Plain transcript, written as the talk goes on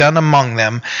done among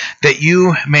them, that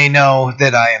you may know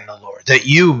that I am the Lord, that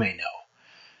you may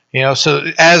know. So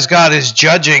as God is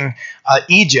judging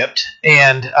Egypt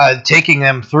and taking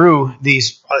them through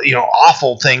these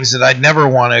awful things that I'd never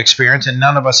want to experience, and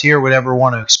none of us here would ever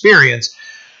want to experience,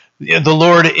 the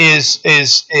Lord is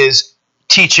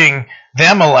teaching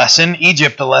them a lesson,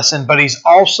 Egypt a lesson, but he's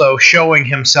also showing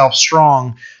himself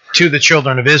strong to the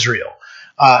children of Israel,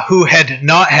 who had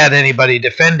not had anybody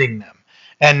defending them.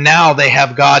 And now they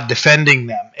have God defending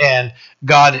them and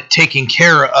God taking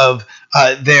care of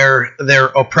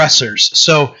their oppressors.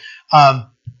 So, God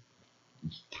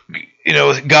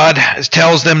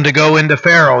tells them to go into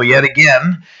Pharaoh yet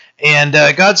again. And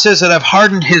God says that I've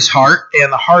hardened his heart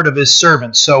and the heart of his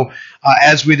servants. So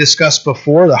as we discussed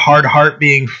before, the hard heart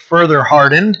being further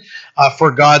hardened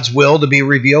for God's will to be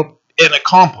revealed and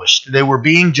accomplished. They were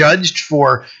being judged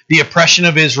for the oppression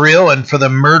of Israel and for the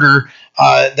murder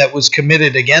that was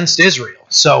committed against Israel.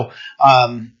 So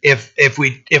if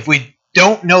we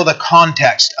don't know the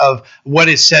context of what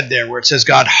is said there, where it says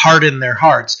God hardened their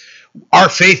hearts, our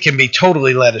faith can be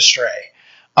totally led astray.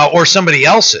 Or somebody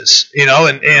else's, before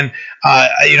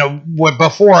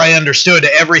I understood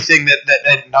everything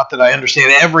that not that I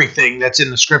understand everything that's in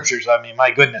the scriptures. I mean,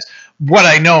 my goodness, what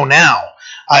I know now,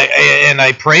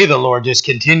 I pray the Lord just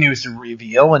continues to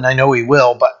reveal, and I know he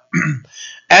will, but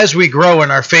as we grow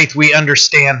in our faith, we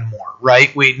understand more,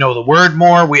 right? We know the word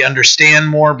more, we understand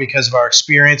more because of our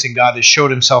experience, and God has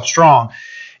showed himself strong.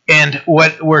 And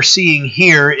what we're seeing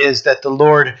here is that the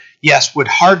Lord, yes, would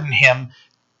harden him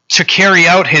to carry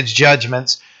out his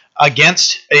judgments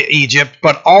against Egypt,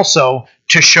 but also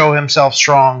to show himself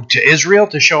strong to Israel,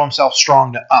 to show himself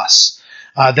strong to us.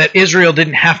 That Israel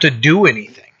didn't have to do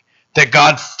anything, that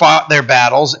God fought their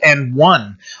battles and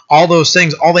won. All those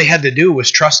things, all they had to do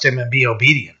was trust him and be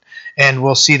obedient. And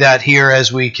we'll see that here as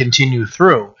we continue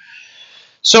through.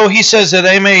 So he says that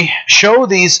I may show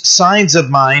these signs of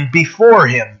mine before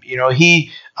him.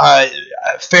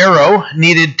 Pharaoh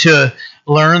needed to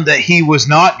learn that he was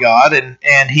not God,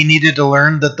 and he needed to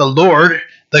learn that the Lord,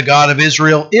 the God of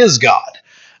Israel, is God.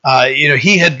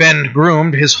 He had been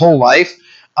groomed his whole life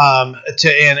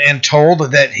and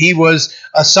told that he was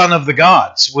a son of the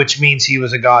gods, which means he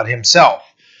was a god himself.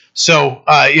 So,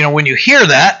 when you hear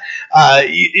that,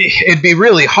 it'd be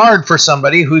really hard for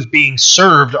somebody who's being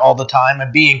served all the time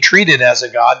and being treated as a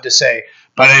god to say,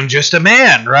 but I'm just a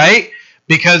man, right?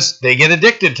 Because they get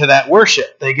addicted to that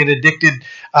worship. They get addicted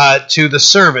to the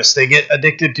service. They get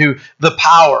addicted to the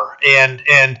power and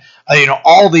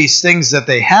all these things that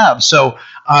they have. So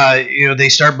they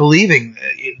start believing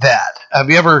that. Have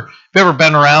you ever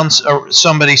been around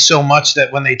somebody so much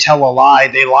that when they tell a lie,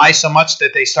 they lie so much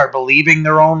that they start believing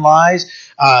their own lies?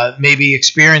 Maybe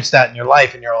experience that in your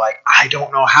life, and you're like, I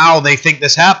don't know how they think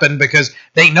this happened, because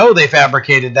they know they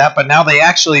fabricated that, but now they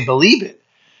actually believe it.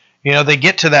 They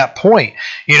get to that point.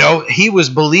 He was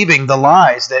believing the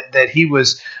lies that he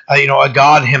was, a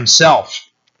god himself,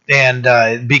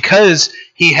 and because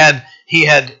he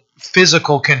had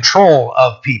physical control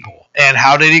of people. And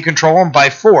how did he control them?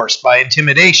 By force, by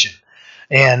intimidation.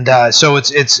 And so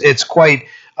it's quite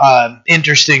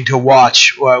interesting to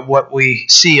watch what we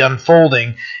see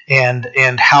unfolding,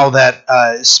 and how that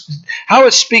how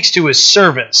it speaks to his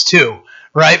servants too.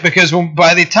 Right, because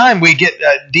by the time we get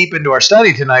deep into our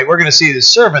study tonight, we're going to see the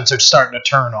servants are starting to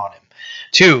turn on him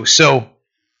too. So,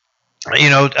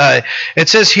 it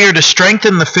says here to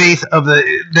strengthen the faith of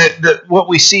the what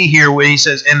we see here, where he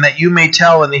says, and that you may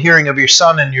tell in the hearing of your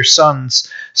son and your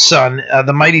son's son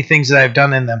the mighty things that I have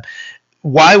done in them.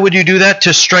 Why would you do that?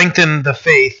 To strengthen the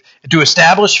faith, to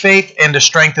establish faith, and to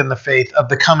strengthen the faith of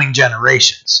the coming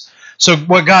generations. So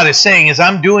what God is saying is,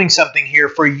 I'm doing something here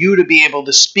for you to be able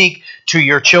to speak to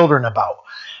your children about.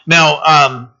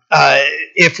 Now,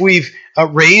 if we've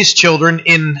raised children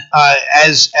in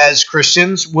as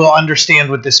Christians, we'll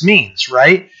understand what this means,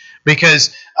 right?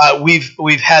 Because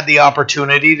we've had the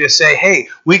opportunity to say, hey,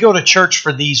 we go to church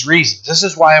for these reasons. This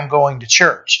is why I'm going to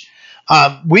church.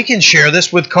 We can share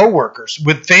this with coworkers,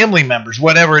 with family members,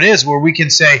 whatever it is, where we can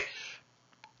say,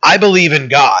 I believe in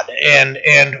God,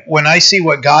 and when I see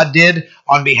what God did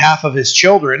on behalf of his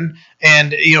children,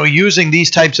 and using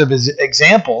these types of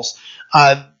examples,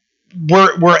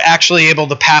 we're actually able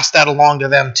to pass that along to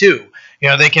them too.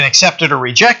 They can accept it or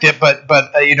reject it, but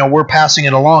we're passing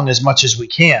it along as much as we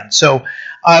can. So,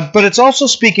 but it's also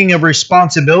speaking of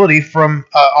responsibility from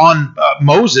on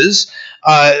Moses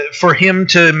for him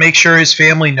to make sure his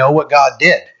family know what God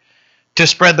did, to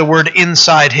spread the word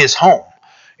inside his home.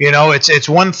 It's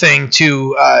one thing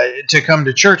to come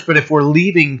to church, but if we're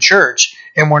leaving church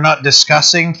and we're not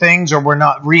discussing things, or we're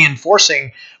not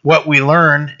reinforcing what we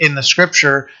learn in the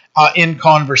Scripture in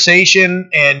conversation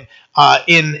and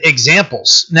in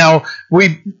examples. Now,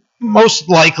 we most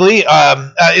likely,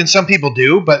 and some people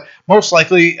do, but most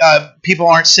likely people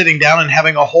aren't sitting down and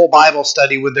having a whole Bible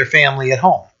study with their family at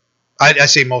home. I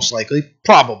say most likely,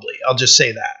 probably. I'll just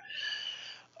say that.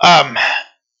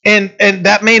 And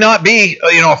that may not be,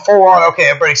 a full-on, okay,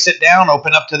 everybody sit down,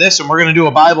 open up to this, and we're going to do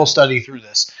a Bible study through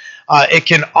this. It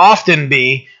can often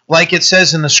be, like it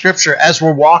says in the Scripture, as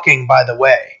we're walking by the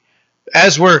way,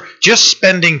 as we're just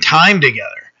spending time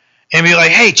together, and be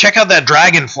like, hey, check out that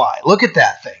dragonfly. Look at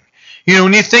that thing.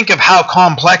 When you think of how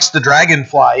complex the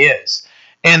dragonfly is,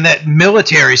 and that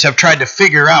militaries have tried to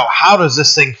figure out, how does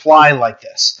this thing fly like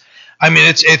this? I mean,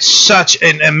 it's such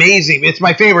an amazing, it's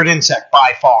my favorite insect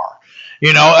by far.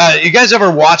 You guys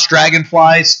ever watch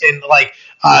dragonflies and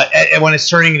when it's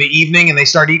turning into evening and they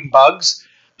start eating bugs?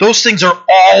 Those things are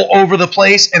all over the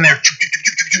place, and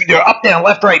they're up, down,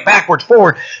 left, right, backwards,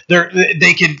 forward.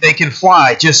 They can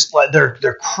fly, just like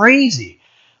they're crazy.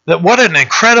 What an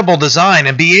incredible design,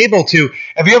 and be able to.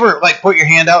 Have you ever put your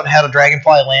hand out and had a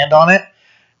dragonfly land on it?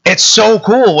 It's so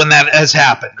cool when that has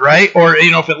happened, right? Or,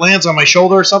 if it lands on my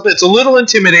shoulder or something, it's a little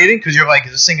intimidating because you're like,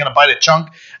 is this thing going to bite a chunk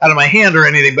out of my hand or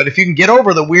anything? But if you can get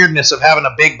over the weirdness of having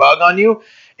a big bug on you,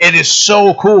 it is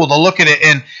so cool to look at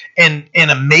it in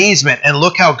amazement, and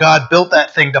look how God built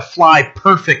that thing to fly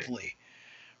perfectly,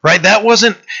 right? That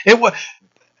wasn't, it was,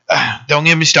 don't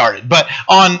get me started, but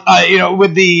on,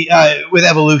 with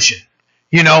evolution,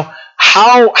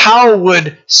 how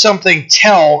would something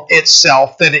tell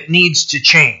itself that it needs to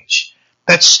change?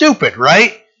 That's stupid,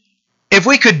 right? If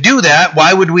we could do that,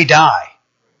 why would we die?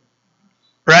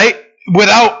 Right?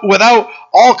 Without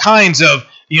all kinds of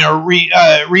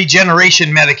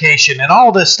regeneration medication and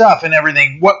all this stuff and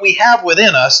everything, what we have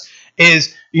within us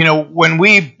is, when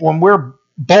we're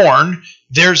born,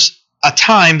 there's a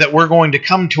time that we're going to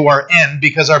come to our end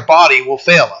because our body will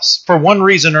fail us for one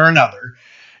reason or another.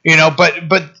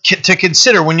 But to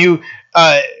consider, when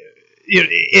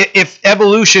if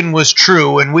evolution was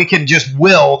true and we can just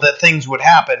will that things would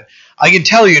happen, I can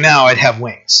tell you now I'd have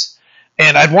wings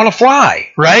and I'd want to fly,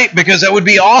 right? Because that would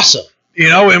be awesome,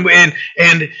 and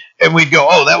we'd go,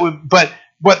 oh, that would, but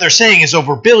what they're saying is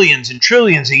over billions and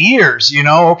trillions of years,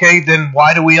 okay, then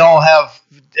why do we all have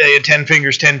 10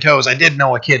 fingers, 10 toes? I did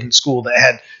know a kid in school that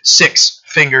had 6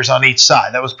 fingers on each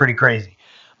side. That was pretty crazy.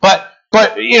 But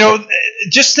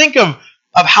just think of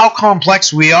how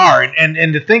complex we are,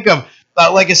 and to think of,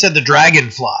 like I said, the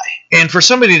dragonfly. And for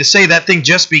somebody to say that thing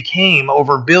just became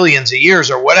over billions of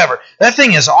years or whatever, that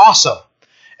thing is awesome.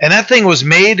 And that thing was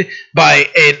made by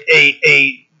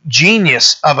a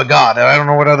genius of a God. And I don't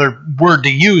know what other word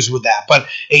to use with that, but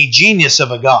a genius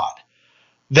of a God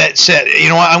that said, you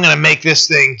know what, I'm going to make this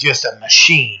thing just a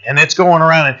machine. And it's going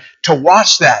around, and to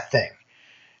watch that thing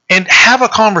and have a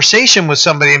conversation with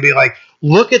somebody and be like,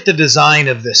 look at the design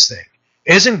of this thing.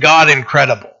 Isn't God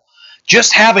incredible?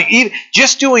 Just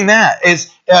doing that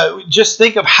is, just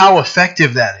think of how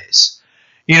effective that is.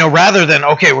 Rather than,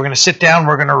 okay, we're going to sit down,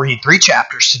 we're going to read 3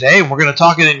 chapters today, and we're going to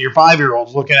talk it, and your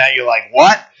 5-year-old's looking at you like,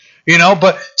 what?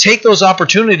 But take those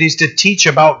opportunities to teach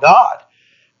about God.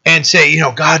 And say,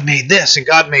 God made this and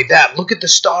God made that. Look at the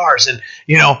stars, and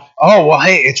oh well,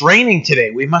 hey, it's raining today.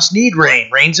 We must need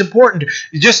rain. Rain's important.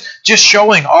 Just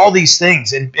showing all these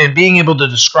things and being able to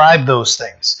describe those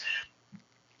things.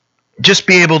 Just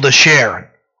be able to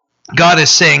share. God is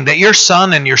saying that your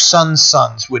son and your son's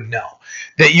sons would know,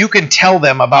 that you can tell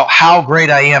them about how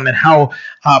great I am and how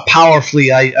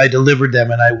powerfully I delivered them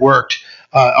and I worked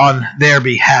on their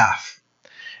behalf.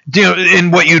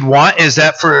 And what you'd want is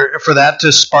that for that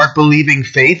to spark believing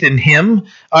faith in Him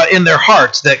in their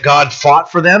hearts, that God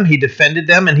fought for them, He defended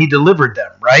them, and He delivered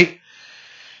them, right?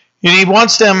 And He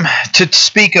wants them to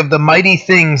speak of the mighty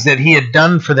things that He had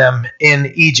done for them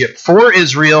in Egypt, for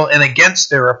Israel and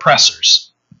against their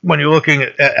oppressors. When you're looking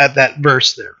at that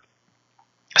verse there.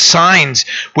 Signs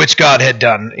which God had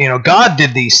done. God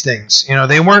did these things.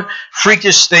 They weren't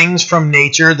freakish things from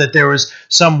nature, that there was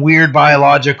some weird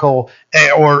biological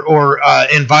or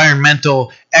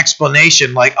environmental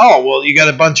explanation like, oh, well, you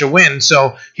got a bunch of wind,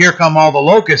 so here come all the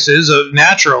locusts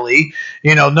naturally.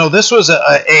 No, this was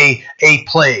a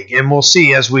plague, and we'll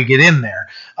see as we get in there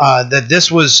that this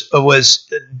was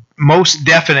most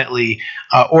definitely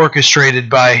orchestrated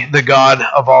by the God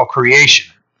of all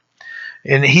creation.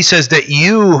 And He says that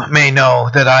you may know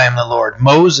that I am the Lord.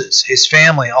 Moses, his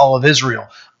family, all of Israel,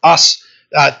 us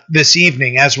this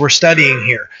evening as we're studying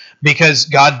here, because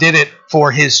God did it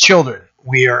for His children.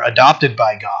 We are adopted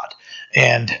by God,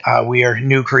 and we are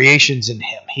new creations in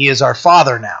Him. He is our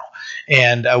Father now,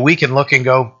 and we can look and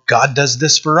go, God does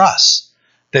this for us.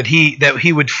 That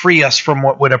He would free us from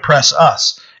what would oppress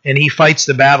us, and He fights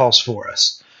the battles for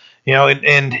us.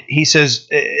 And He says,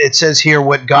 it says here,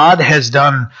 what God has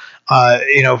done,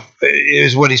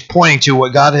 is what He's pointing to.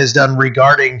 What God has done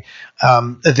regarding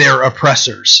their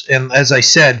oppressors, and as I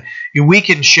said, we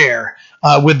can share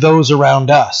with those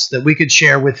around us, that we could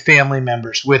share with family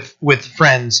members, with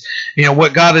friends,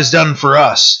 what God has done for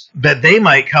us, that they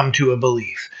might come to a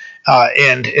belief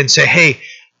and say, hey,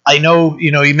 I know,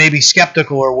 you may be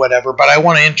skeptical or whatever, but I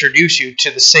want to introduce you to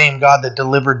the same God that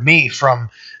delivered me from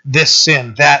this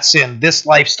sin, this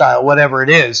lifestyle, whatever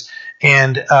it is,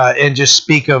 and just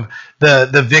speak of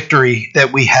the victory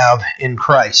that we have in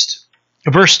Christ.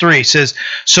 Verse 3 says,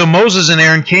 so Moses and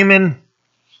Aaron came in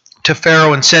to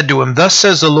Pharaoh and said to him, thus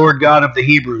says the Lord God of the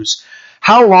Hebrews,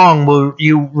 how long will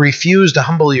you refuse to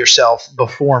humble yourself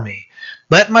before me?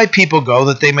 Let my people go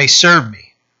that they may serve me.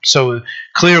 So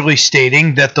clearly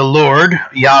stating that the Lord,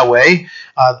 Yahweh,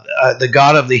 the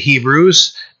God of the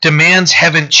Hebrews, demands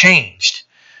haven't changed.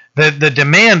 The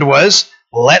demand was,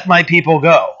 let my people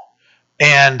go.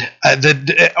 And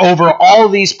over all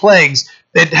these plagues,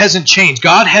 it hasn't changed.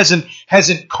 God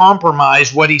hasn't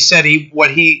compromised what He said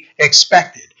what He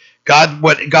expected.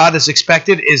 What God has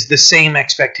expected is the same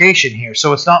expectation here.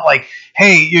 So it's not like,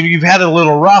 hey, you've had a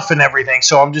little rough and everything,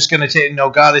 so I'm just going to say, no,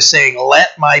 God is saying, let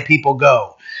my people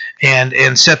go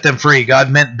and set them free. God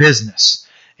meant business.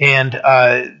 And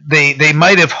they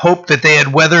might have hoped that they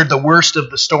had weathered the worst of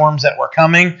the storms that were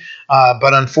coming,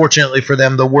 but unfortunately for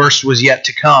them, the worst was yet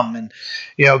to come.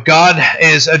 And God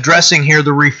is addressing here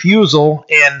the refusal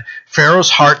in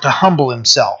Pharaoh's heart to humble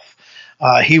himself.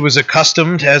 He was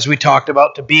accustomed, as we talked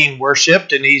about, to being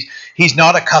worshipped, and he's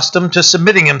not accustomed to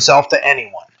submitting himself to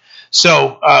anyone.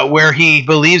 So where he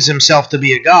believes himself to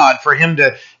be a god, for him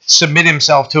to submit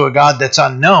himself to a God that's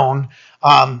unknown,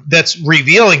 that's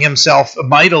revealing himself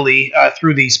mightily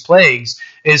through these plagues,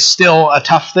 is still a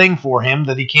tough thing for him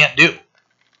that he can't do.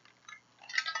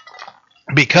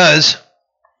 Because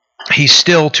he's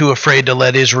still too afraid to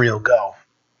let Israel go.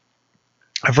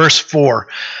 Verse 4,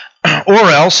 or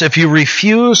else, if you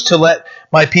refuse to let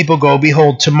my people go,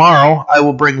 behold, tomorrow I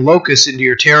will bring locusts into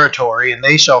your territory, and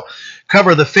they shall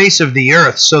cover the face of the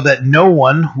earth, so that no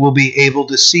one will be able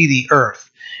to see the earth.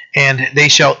 And they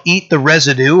shall eat the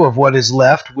residue of what is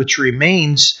left, which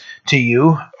remains to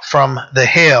you from the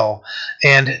hail.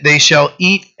 And they shall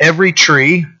eat every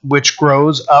tree which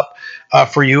grows up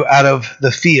for you out of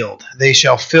the field. They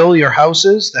shall fill your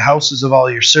houses, the houses of all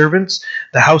your servants,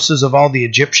 the houses of all the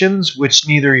Egyptians, which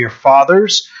neither your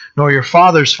fathers nor your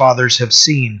fathers' fathers have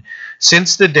seen,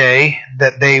 since the day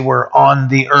that they were on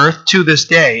the earth to this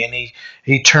day. And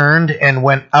he turned and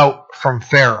went out from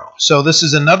Pharaoh. So this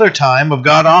is another time of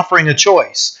God offering a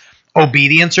choice,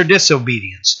 obedience or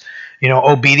disobedience.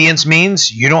 Obedience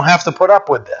means you don't have to put up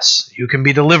with this. You can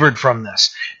be delivered from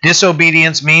this.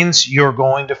 Disobedience means you're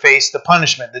going to face the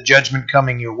punishment, the judgment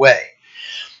coming your way.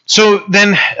 So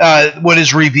then what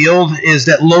is revealed is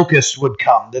that locusts would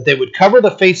come, that they would cover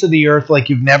the face of the earth like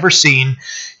you've never seen.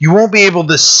 You won't be able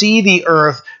to see the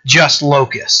earth, just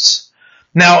locusts.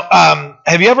 Now,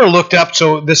 have you ever looked up,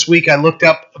 so this week I looked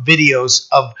up videos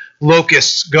of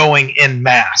locusts going en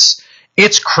masse.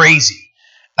 It's crazy.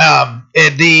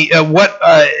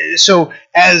 So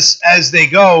as they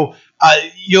go,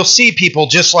 you'll see people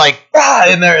just like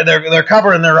and they're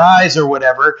covering their eyes or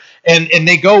whatever, and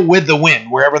they go with the wind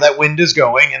wherever that wind is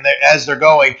going, and as they're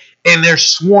going, and they're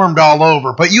swarmed all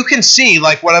over. But you can see,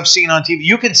 like what I've seen on TV,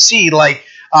 you can see like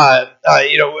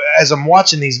as I'm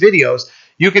watching these videos,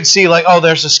 you can see like, oh,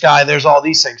 there's the sky, there's all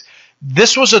these things.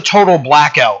 This was a total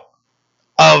blackout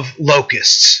of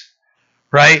locusts,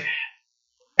 right?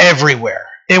 Everywhere.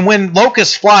 And when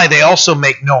locusts fly, they also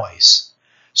make noise.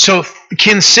 So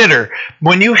consider,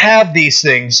 when you have these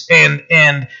things,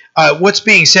 and what's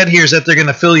being said here is that they're going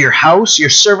to fill your house, your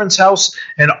servant's house,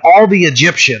 and all the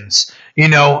Egyptians,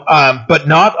 but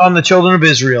not on the children of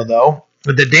Israel, though.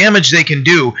 The damage they can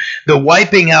do, the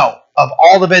wiping out of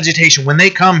all the vegetation, when they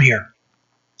come here,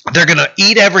 they're going to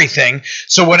eat everything.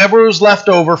 So whatever was left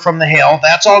over from the hail,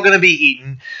 that's all going to be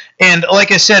eaten. And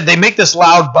like I said, they make this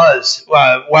loud buzz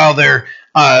while they're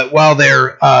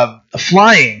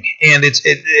flying, and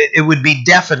it would be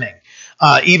deafening,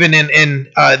 even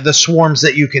in the swarms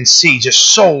that you can see,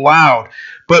 just so loud.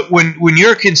 But when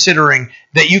you're considering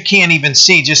that you can't even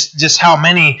see just how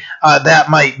many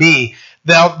that might be,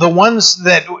 the ones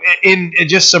that in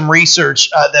just some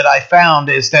research that I found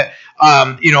is that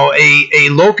a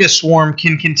locust swarm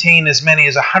can contain as many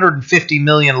as 150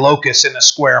 million locusts in a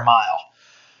square mile.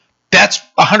 That's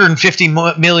 150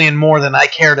 million more than I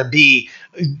care to be,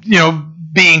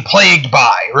 being plagued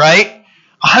by, right?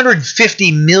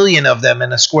 150 million of them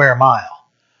in a square mile.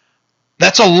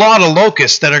 That's a lot of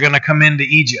locusts that are going to come into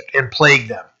Egypt and plague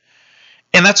them.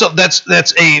 And that's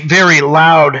a very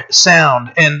loud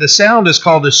sound, and the sound is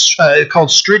called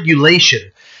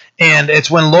stridulation, and it's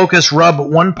when locusts rub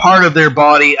one part of their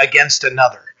body against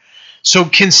another. So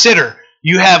consider,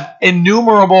 you have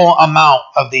innumerable amount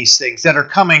of these things that are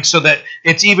coming, so that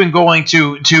it's even going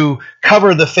to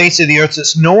cover the face of the earth,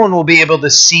 so no one will be able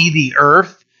to see the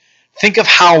earth. Think of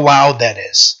how loud that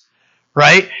is,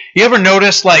 right? You ever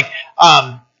notice, like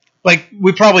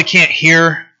we probably can't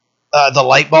hear the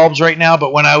light bulbs right now,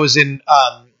 but when I was in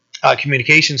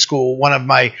communication school, one of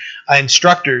my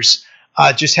instructors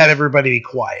just had everybody be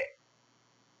quiet.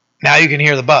 Now you can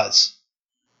hear the buzz,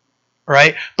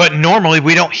 right? But normally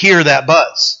we don't hear that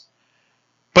buzz.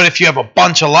 But if you have a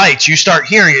bunch of lights, you start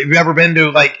hearing it. Have you ever been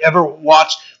to, ever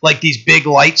watched these big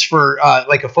lights for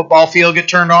a football field get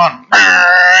turned on?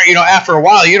 After a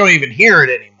while, you don't even hear it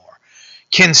anymore.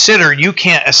 Consider, you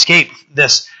can't escape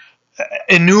this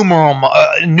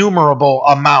innumerable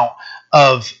amount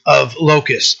of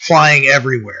locusts flying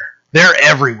everywhere. They're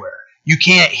everywhere. You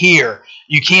can't hear.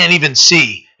 You can't even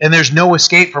see, and there's no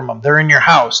escape from them. They're in your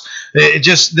house.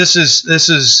 This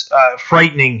is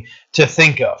frightening to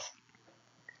think of.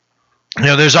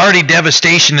 There's already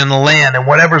devastation in the land, and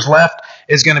whatever's left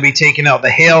is going to be taken out. The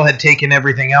hail had taken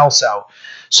everything else out.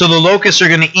 So the locusts are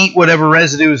going to eat whatever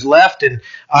residue is left, and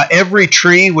every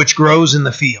tree which grows in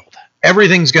the field.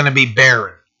 Everything's going to be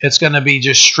barren. It's going to be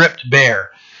just stripped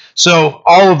bare. So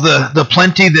all of the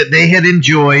plenty that they had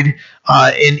enjoyed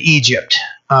in Egypt,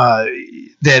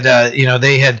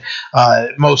 they had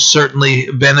most certainly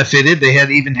benefited. They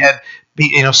had even had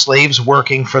slaves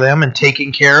working for them and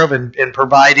taking care of and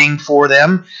providing for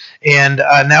them. And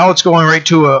now it's going right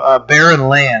to a barren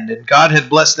land. And God had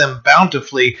blessed them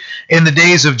bountifully in the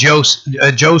days of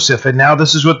Joseph. And now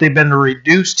this is what they've been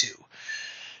reduced to.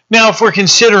 Now, if we're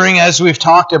considering, as we've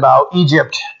talked about,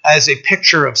 Egypt as a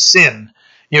picture of sin,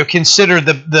 consider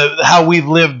the how we've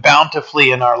lived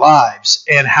bountifully in our lives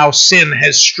and how sin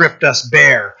has stripped us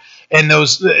bare, and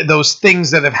those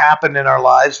things that have happened in our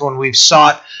lives when we've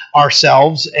sought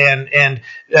ourselves and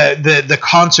the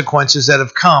consequences that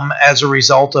have come as a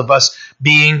result of us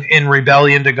being in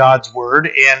rebellion to God's word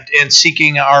and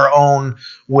seeking our own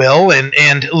will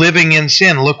and living in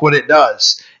sin. Look what it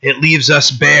does. It leaves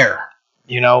us bare.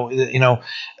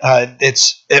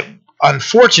 It's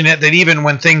unfortunate that even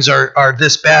when things are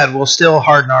this bad, we'll still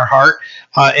harden our heart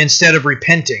instead of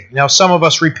repenting. Now, some of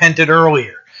us repented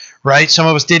earlier, right? Some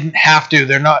of us didn't have to.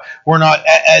 We're not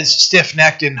as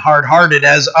stiff-necked and hard-hearted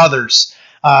as others.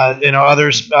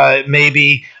 Others may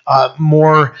be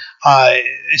more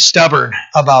stubborn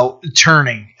about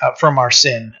turning from our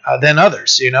sin than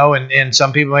others. And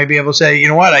some people may be able to say, you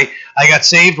know what, I got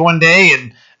saved one day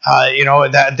and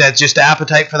that just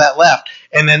appetite for that left.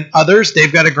 And then others,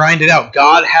 they've got to grind it out.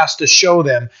 God has to show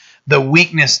them the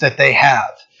weakness that they have.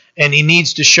 And he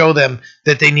needs to show them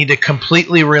that they need to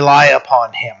completely rely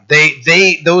upon him.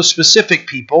 Those specific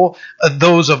people,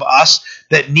 those of us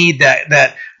that need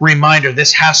that reminder,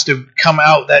 this has to come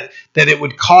out, that it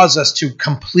would cause us to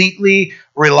completely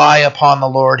rely upon the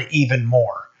Lord even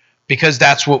more, because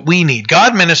that's what we need.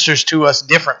 God ministers to us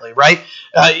differently, right?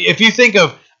 If you think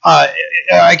of,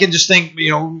 I can just think,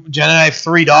 Jen and I have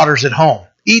 3 daughters at home.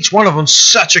 Each one of them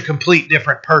such a complete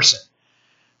different person.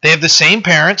 They have the same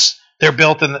parents. They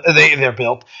live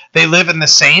in the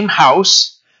same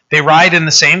house. They ride in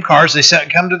the same cars. They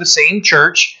come to the same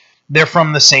church. They're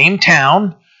from the same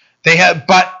town.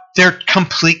 But they're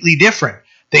completely different.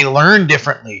 They learn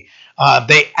differently.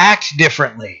 They act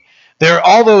differently. There are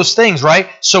all those things, right?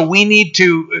 So we need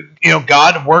to,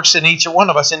 God works in each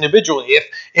one of us individually.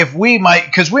 If we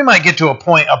might get to a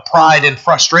point of pride and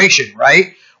frustration,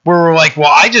 right? Where we're like,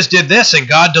 well, I just did this and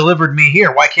God delivered me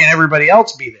here. Why can't everybody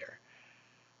else be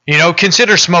there?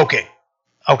 Consider smoking,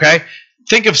 okay?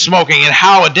 Think of smoking and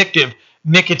how addictive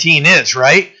nicotine is,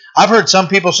 right? I've heard some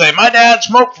people say, my dad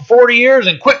smoked for 40 years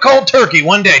and quit cold turkey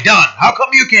one day, done. How come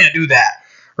you can't do that,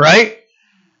 right?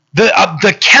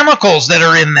 The chemicals that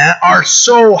are in that are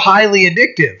so highly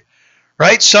addictive,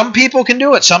 right? Some people can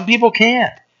do it. Some people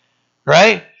can't,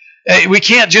 right? We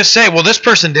can't just say, well, this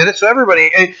person did it, so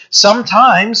everybody.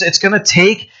 Sometimes it's going to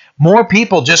take more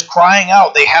people just crying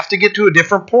out. They have to get to a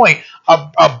different point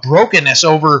of brokenness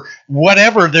over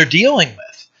whatever they're dealing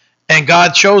with. And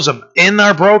God shows them in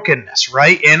our brokenness,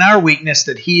 right? In our weakness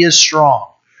that he is strong,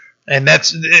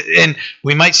 And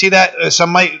we might see that some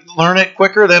might learn it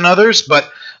quicker than others,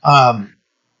 but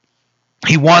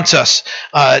he wants us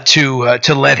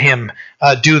to let him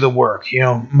do the work.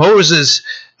 Moses.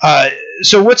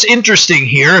 So what's interesting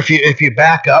here, if you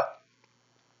back up,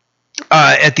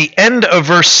 at the end of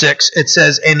verse 6, it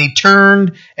says, "And he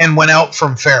turned and went out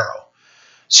from Pharaoh."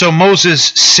 So Moses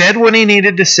said what he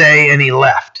needed to say, and he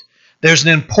left. There's an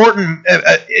important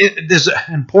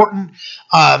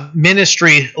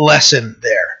ministry lesson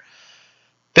there,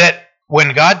 that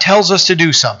when God tells us to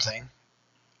do something,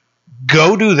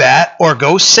 go do that or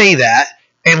go say that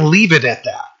and leave it at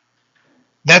that.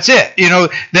 That's it.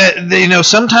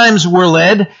 Sometimes we're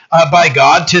led by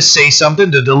God to say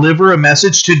something, to deliver a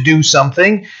message, to do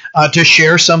something, to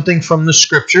share something from the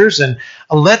scriptures, and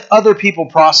let other people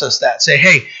process that. Say,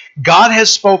 hey, God has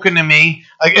spoken to me.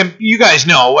 And you guys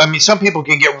know, some people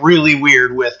can get really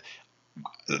weird with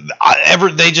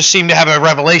they just seem to have a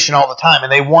revelation all the time,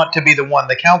 and they want to be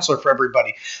the counselor for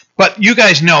everybody. But you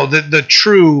guys know the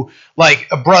true, like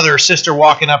a brother or sister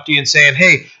walking up to you and saying,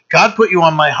 hey, God put you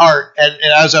on my heart, and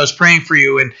as I was praying for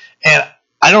you, and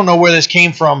I don't know where this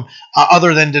came from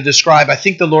other than to describe, I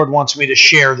think the Lord wants me to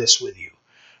share this with you,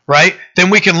 right? Then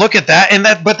we can look at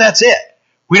that, but that's it.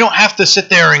 We don't have to sit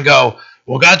there and go,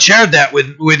 well, God shared that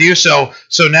with you, so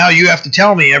now you have to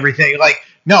tell me everything.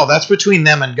 No, that's between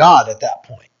them and God at that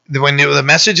point. When the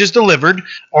message is delivered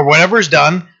or whatever is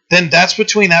done, then that's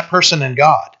between that person and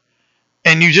God.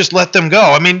 And you just let them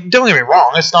go. Don't get me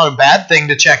wrong. It's not a bad thing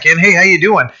to check in. Hey, how you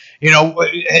doing?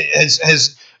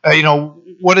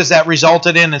 What has that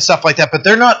resulted in and stuff like that. But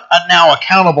they're not now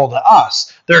accountable to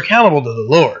us. They're accountable to the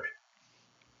Lord.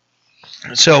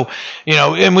 So,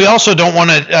 and we also don't want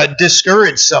to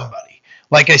discourage somebody.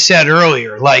 Like I said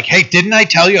earlier, hey, didn't I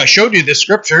tell you? I showed you the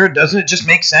scripture. Doesn't it just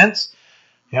make sense?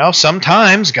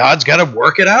 Sometimes God's got to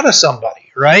work it out of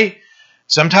somebody, right?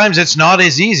 Sometimes it's not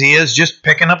as easy as just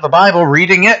picking up the Bible,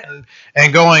 reading it,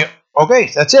 and going,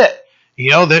 okay, that's it.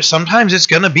 Sometimes it's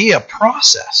going to be a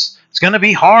process. It's going to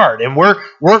be hard, and we're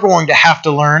going to have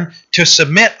to learn to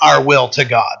submit our will to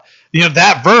God.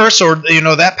 That verse or,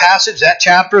 that passage, that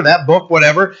chapter, that book,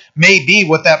 whatever, may be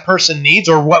what that person needs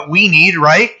or what we need,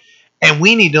 right? And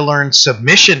we need to learn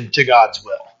submission to God's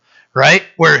will, right?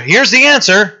 Where here's the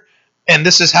answer, and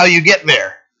this is how you get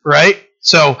there, right?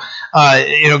 So,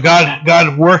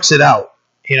 God works it out.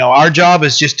 Our job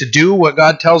is just to do what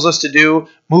God tells us to do,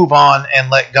 move on,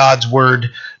 and let God's word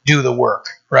do the work,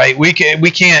 right? We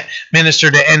can't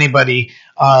minister to anybody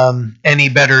any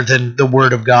better than the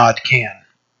word of God can.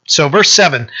 So, verse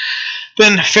 7,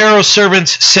 then Pharaoh's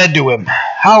servants said to him,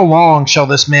 how long shall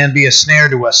this man be a snare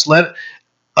to us? Let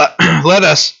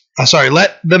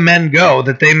the men go,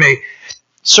 that they may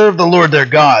serve the Lord their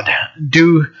God.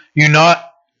 Do you not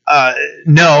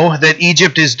know that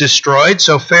Egypt is destroyed?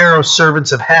 So Pharaoh's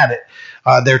servants have had it.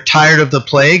 They're tired of the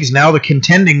plagues. Now they're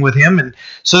contending with him. And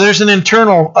so there's an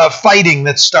internal fighting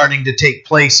that's starting to take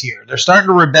place here. They're starting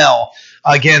to rebel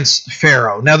against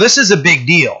Pharaoh. Now this is a big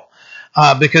deal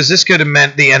because this could have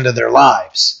meant the end of their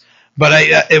lives. But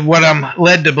what I'm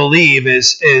led to believe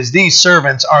is these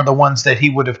servants are the ones that he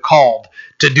would have called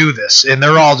to do this. And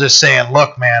they're all just saying,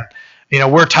 look, man,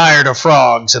 we're tired of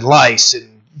frogs and lice and,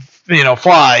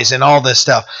 flies and all this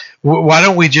stuff. Why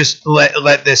don't we just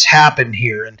let this happen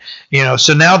here? And,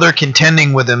 so now they're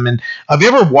contending with him. And have you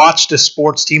ever watched a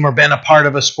sports team or been a part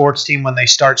of a sports team when they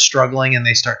start struggling and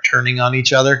they start turning on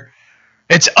each other?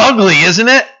 It's ugly, isn't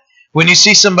it? When you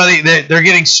see somebody, they're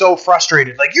getting so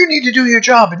frustrated, like, you need to do your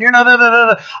job, and you're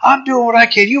not, I'm doing what I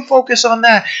can. You focus on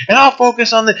that, and I'll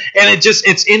focus on that. And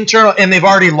it's internal, and they've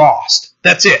already lost.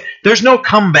 That's it. There's no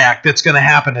comeback that's going to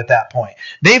happen at that point.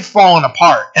 They've fallen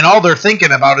apart, and all they're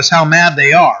thinking about is how mad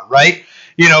they are, right?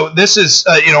 This is,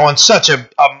 on such a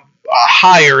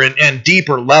higher and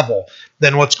deeper level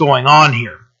than what's going on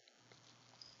here.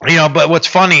 But what's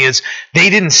funny is they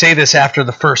didn't say this after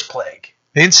the first plague.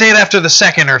 They didn't say it after the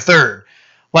second or third.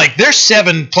 They're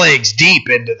 7 plagues deep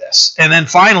into this. And then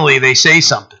finally they say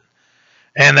something.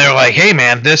 And they're like, hey,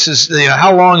 man, this is,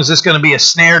 how long is this going to be a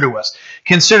snare to us?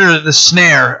 Consider the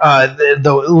snare,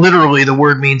 literally the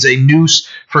word means a noose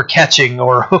for catching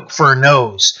or a hook for a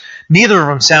nose. Neither of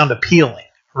them sound appealing,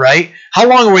 right? How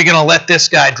long are we going to let this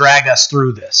guy drag us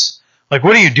through this? What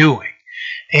are you doing?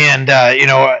 And,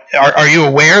 are you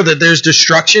aware that there's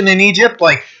destruction in Egypt?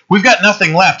 We've got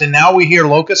nothing left, and now we hear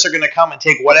locusts are going to come and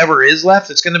take whatever is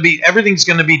left. Everything's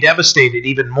going to be devastated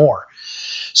even more.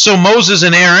 So Moses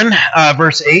and Aaron,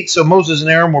 verse 8, so Moses and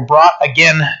Aaron were brought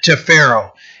again to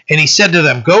Pharaoh, and he said to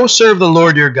them, go serve the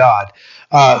Lord your God.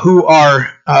 Who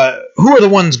are the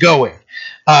ones going,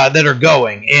 that are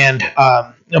going? And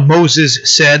Moses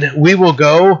said, "We will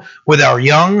go with our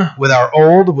young, with our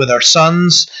old, with our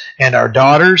sons and our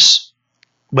daughters.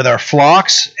 With our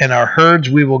flocks and our herds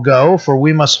we will go, for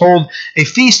we must hold a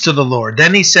feast to the Lord."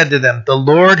 Then he said to them, "The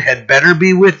Lord had better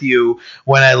be with you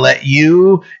when I let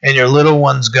you and your little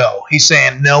ones go." He's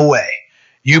saying, no way.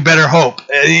 You better hope.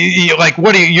 Like,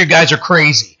 what are you? You guys are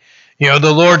crazy. The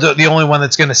Lord's the only one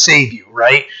that's going to save you,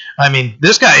 right? I mean,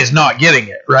 this guy is not getting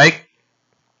it, right?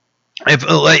 If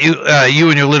let you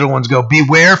and your little ones go,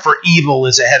 beware, for evil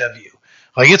is ahead of you.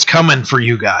 Like, it's coming for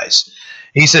you guys.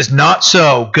 He says, "Not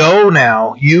so. Go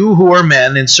now, you who are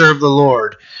men, and serve the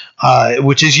Lord,"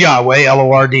 which is Yahweh,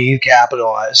 Lord,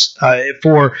 capitalized.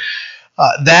 "For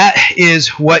that is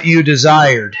what you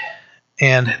desired."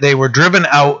 And they were driven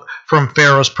out from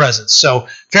Pharaoh's presence. So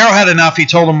Pharaoh had enough. He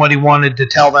told them what he wanted to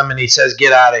tell them, and he says,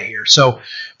 "Get out of here." So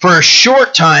for a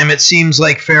short time, it seems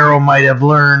like Pharaoh might have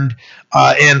learned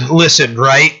and listened,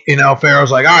 right? Pharaoh's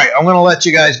like, "All right, I'm going to let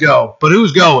you guys go." But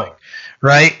who's going?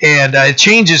 Right? And it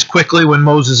changes quickly when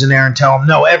Moses and Aaron tell him,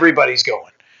 "No, everybody's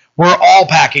going. We're all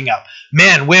packing up.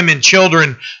 Men, women,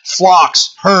 children,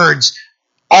 flocks, herds,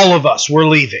 all of us, we're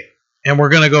leaving. And we're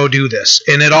going to go do this."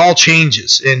 And it all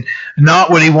changes. And not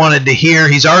what he wanted to hear.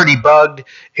 He's already bugged,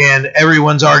 and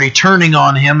everyone's already turning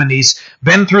on him. And he's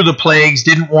been through the plagues,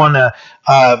 didn't want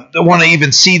to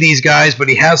even see these guys, but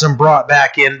he has them brought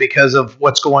back in because of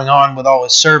what's going on with all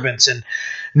his servants. And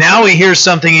now he hears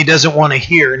something he doesn't want to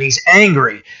hear, and he's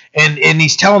angry. And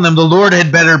he's telling them, "The Lord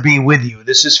had better be with you."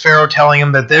 This is Pharaoh telling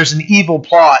him that there's an evil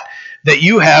plot that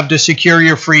you have to secure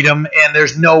your freedom, and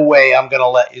there's no way I'm going to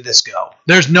let this go.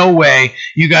 There's no way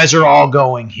you guys are all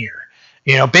going here.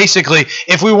 Basically,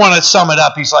 if we want to sum it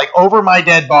up, he's like, "Over my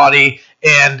dead body,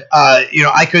 and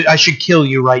I should kill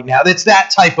you right now." It's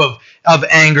that type of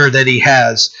anger that he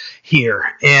has here.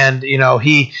 And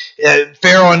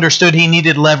Pharaoh understood he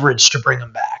needed leverage to bring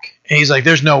him back. And he's like,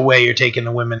 "There's no way you're taking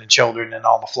the women and children and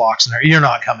all the flocks, and you're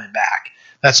not coming back.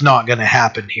 That's not going to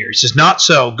happen here." He says, "Not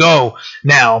so. Go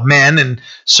now, men, and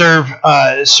serve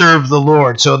the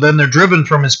Lord." So then they're driven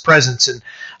from his presence, and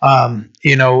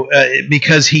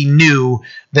because he knew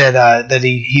that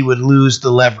he would lose the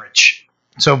leverage.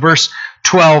 So verse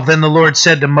 12, "Then the Lord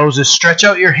said to Moses, stretch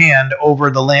out your hand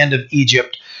over the land of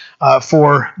Egypt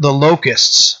for the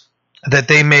locusts, that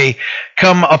they may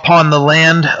come upon the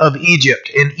land of Egypt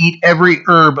and eat every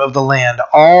herb of the land,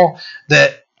 all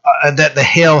that the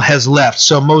hail has left."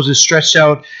 So Moses stretched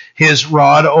out his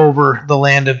rod over the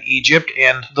land of Egypt,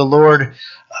 and the Lord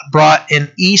brought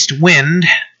an east wind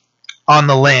on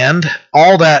the land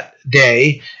all that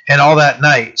day and all that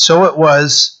night. So it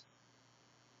was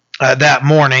that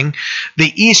morning,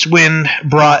 the east wind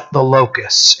brought the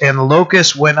locusts, and the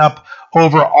locusts went up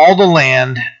over all the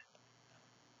land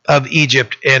of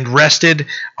Egypt and rested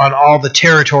on all the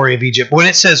territory of Egypt. When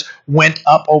it says went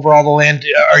up over all the land,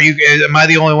 am I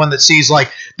the only one that sees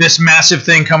like this massive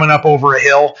thing coming up over a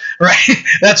hill? Right?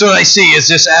 That's what I see, is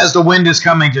just as the wind is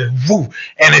coming, just whoo,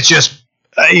 and it's just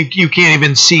you can't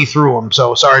even see through them.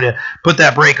 So sorry to put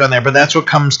that break on there, but that's what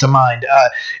comes to mind.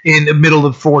 In the middle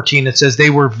of 14, it says, "They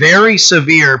were very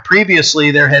severe.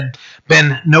 Previously there had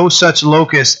been no such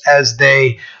locust as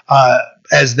they,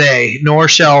 nor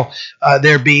shall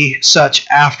there be such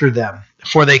after them.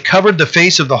 For they covered the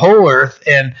face of the whole earth,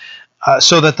 and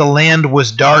so that the land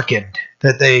was darkened.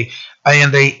 They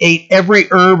ate every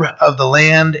herb of the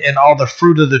land and all the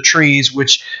fruit of the trees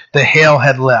which the hail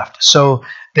had left. So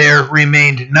there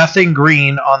remained nothing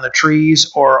green on the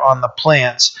trees or on the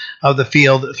plants of the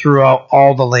field throughout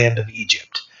all the land of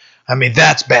Egypt." I mean,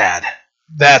 that's bad.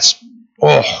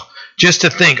 Just to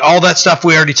think, all that stuff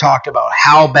we already talked about,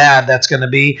 how bad that's going to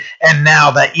be. And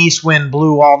now that east wind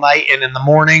blew all night, and in the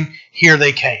morning, here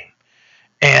they came.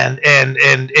 And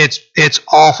it's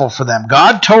awful for them.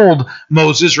 God told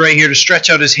Moses right here to stretch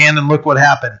out his hand, and look what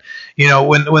happened.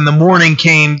 When the morning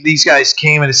came, these guys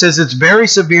came, and it says it's very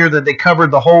severe that they covered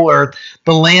the whole earth.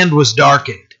 The land was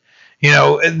darkened.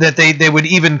 That they would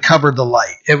even cover the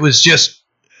light. It was just,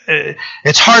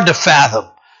 it's hard to fathom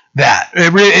that.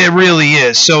 It really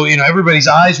is. So, everybody's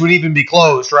eyes would even be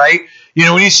closed, right?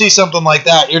 When you see something like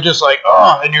that, you're just like,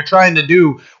 oh, and you're trying to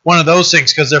do one of those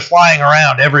things because they're flying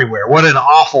around everywhere. What an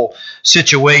awful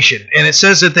situation. And it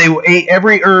says that they ate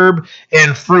every herb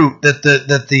and fruit that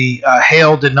the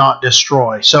hail did not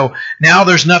destroy. So now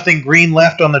there's nothing green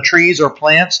left on the trees or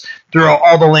plants throughout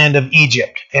all the land of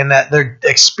Egypt, and that they're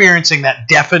experiencing that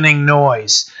deafening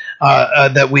noise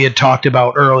that we had talked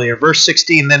about earlier. Verse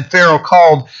 16, "Then Pharaoh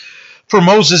called for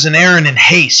Moses and Aaron in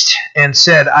haste, and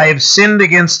said, I have sinned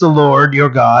against the Lord your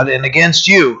God and against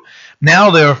you.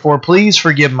 Now, therefore, please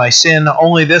forgive my sin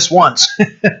only this once,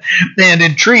 and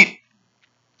entreat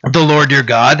the Lord your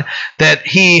God, that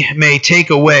he may take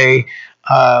away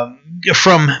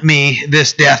from me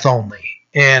this death only.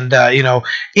 And,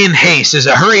 in haste, is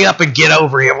a hurry up and get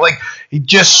over here. Like,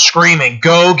 just screaming,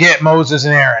 go get Moses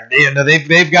and Aaron.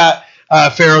 They've got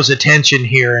Pharaoh's attention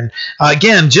here. And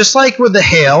again, just like with the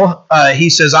hail, he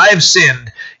says, I have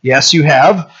sinned. Yes, you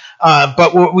have.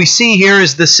 But what we see here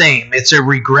is the same. It's a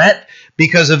regret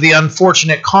because of the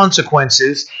unfortunate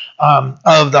consequences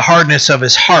of the hardness of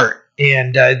his heart.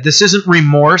 And this isn't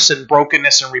remorse and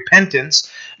brokenness and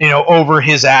repentance, over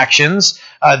his actions.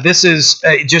 This is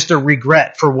just a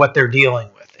regret for what they're dealing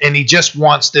with. And he just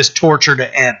wants this torture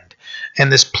to end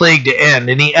and this plague to end.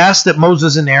 And he asked that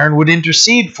Moses and Aaron would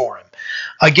intercede for him.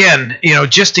 Again,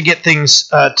 just to get things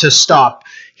to stop.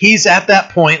 He's at that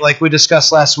point, like we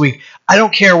discussed last week. I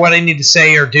don't care what I need to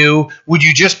say or do. Would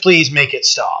you just please make it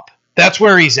stop? That's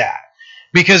where he's at.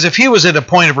 Because if he was at a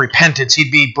point of repentance,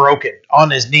 he'd be broken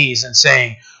on his knees and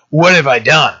saying, what have I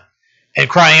done? And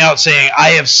crying out saying,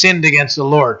 I have sinned against the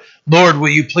Lord. Lord, will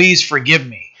you please forgive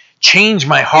me? Change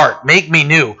my heart. Make me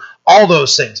new. All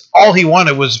those things. All he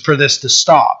wanted was for this to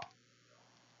stop.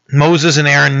 Moses and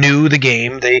Aaron knew the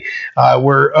game. They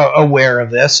were aware of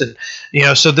this. And,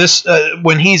 so this,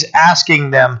 when he's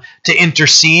asking them to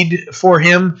intercede for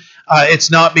him,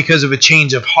 it's not because of a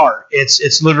change of heart.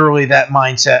 It's literally that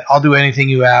mindset. I'll do anything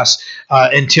you ask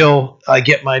until I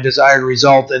get my desired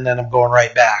result, and then I'm going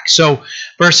right back. So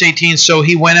verse 18, so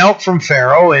he went out from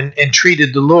Pharaoh and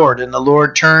entreated the Lord, and the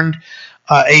Lord turned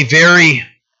a very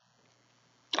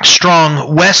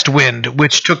strong west wind,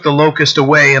 which took the locust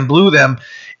away and blew them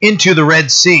into the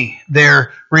Red Sea.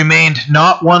 There remained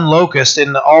not one locust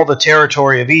in all the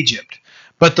territory of Egypt.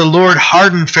 But the Lord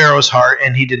hardened Pharaoh's heart,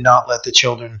 and he did not let the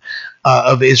children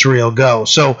of Israel go.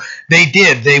 So they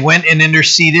did. They went and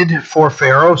interceded for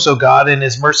Pharaoh. So God, in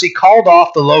his mercy, called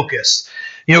off the locusts.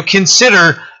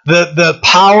 Consider the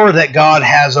power that God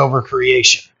has over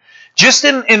creation. Just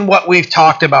in what we've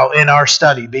talked about in our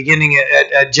study, beginning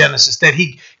at Genesis, that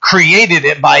he created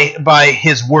it by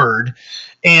his word.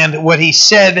 And what he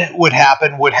said would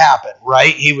happen,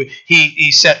 right?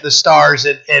 He set the stars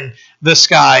and the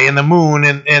sky and the moon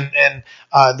and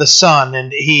the sun,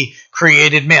 and he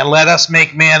created man. Let us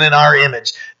make man in our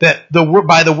image. That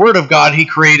by the word of God, he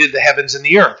created the heavens and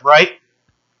the earth, right?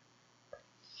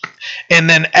 And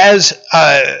then as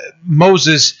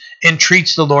Moses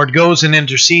entreats the Lord, goes and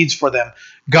intercedes for them,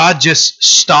 God just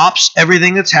stops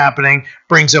everything that's happening,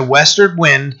 brings a westward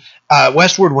wind,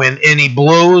 and he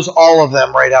blows all of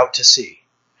them right out to sea.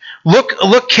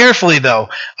 Look carefully, though.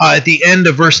 At the end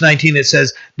of verse 19, it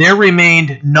says, there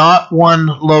remained not one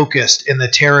locust in the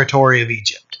territory of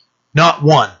Egypt. Not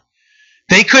one.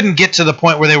 They couldn't get to the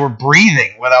point where they were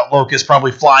breathing without locusts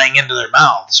probably flying into their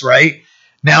mouths, right?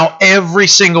 Now every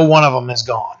single one of them is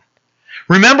gone.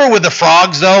 Remember with the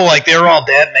frogs, though, like they were all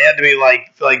dead and they had to be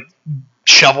like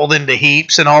shoveled into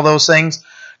heaps and all those things?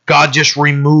 God just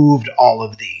removed all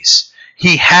of these.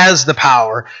 He has the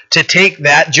power to take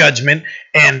that judgment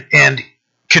and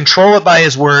control it by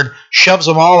his word, shoves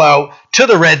them all out to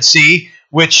the Red Sea,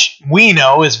 which we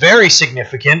know is very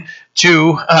significant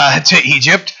to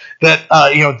Egypt,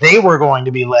 that they were going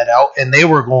to be let out and they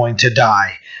were going to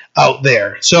die out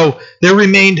there. So there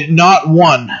remained not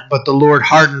one, but the Lord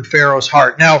hardened Pharaoh's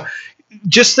heart. Now,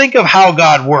 just think of how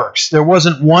God works. There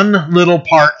wasn't one little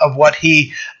part of what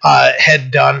he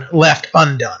had done left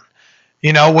undone.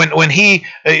 When he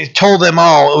told them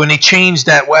all, when he changed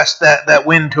that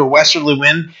wind to a westerly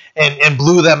wind and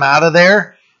blew them out of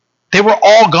there, they were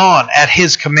all gone at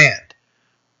his command.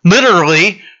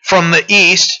 Literally from the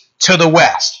east to the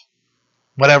west.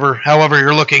 However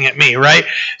you're looking at me, right?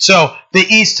 So the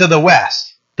east to the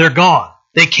west, they're gone.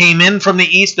 They came in from the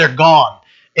east, they're gone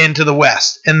into the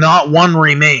west, and not one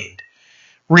remained.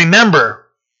 Remember,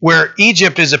 where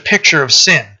Egypt is a picture of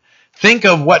sin, think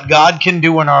of what God can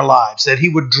do in our lives, that he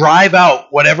would drive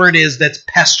out whatever it is that's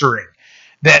pestering,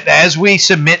 that as we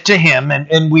submit to him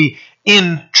and we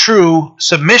in true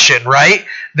submission, right,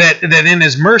 that in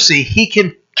his mercy, he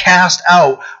can cast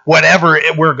out whatever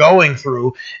we're going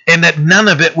through and that none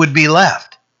of it would be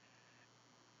left.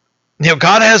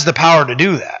 God has the power to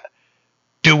do that.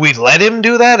 Do we let him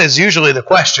do that is usually the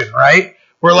question, right?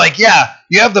 We're like, yeah,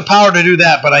 you have the power to do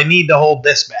that, but I need to hold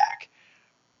this back.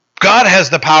 God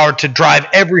has the power to drive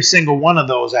every single one of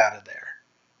those out of there.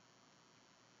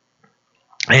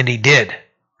 And he did.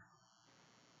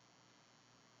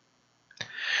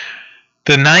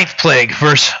 The ninth plague,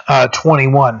 verse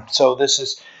 21. So this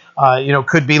is,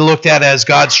 could be looked at as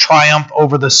God's triumph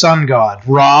over the sun god,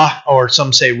 Ra, or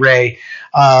some say Re.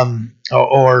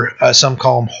 or some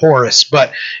call him Horus.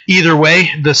 But either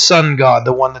way, the sun god,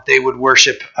 the one that they would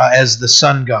worship as the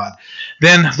sun god.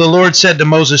 Then the Lord said to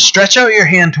Moses, "Stretch out your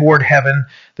hand toward heaven,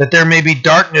 that there may be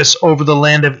darkness over the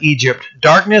land of Egypt,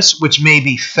 darkness which may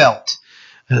be felt."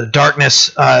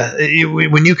 Darkness,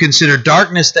 when you consider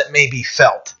darkness that may be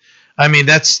felt, I mean,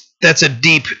 that's a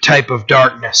deep type of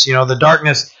darkness. The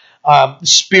darkness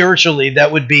spiritually,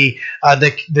 that would be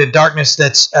the darkness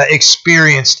that's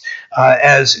experienced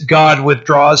as God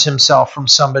withdraws himself from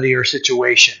somebody or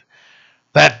situation.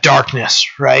 That darkness,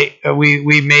 right?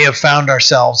 We may have found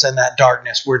ourselves in that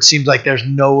darkness where it seems like there's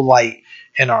no light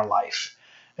in our life.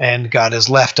 And God has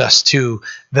left us to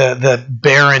the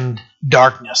barren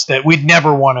darkness that we'd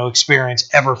never want to experience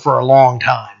ever for a long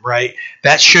time, right?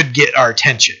 That should get our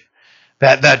attention.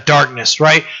 That darkness,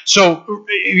 right? So,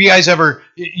 you guys ever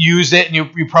used it, and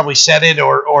you probably said it,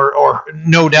 or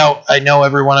no doubt, I know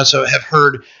every one of us have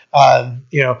heard,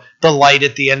 the light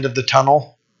at the end of the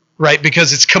tunnel, right?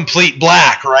 Because it's complete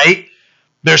black, right?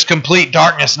 There's complete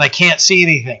darkness, and I can't see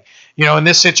anything. In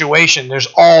this situation, there's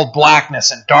all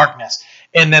blackness and darkness,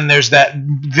 and then there's that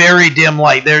very dim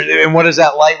light there. And what does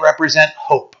that light represent?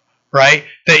 Hope, right?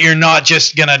 That you're not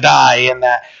just gonna die, and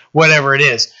that whatever it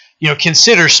is.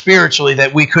 Consider spiritually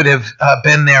that we could have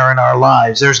been there in our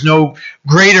lives. There's no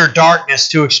greater darkness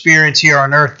to experience here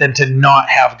on earth than to not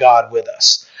have God with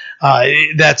us.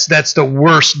 That's the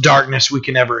worst darkness we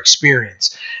can ever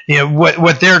experience.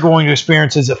 What they're going to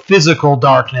experience is a physical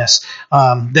darkness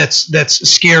that's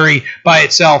scary by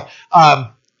itself.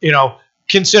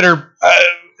 Consider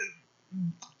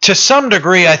to some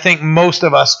degree, I think most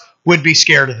of us would be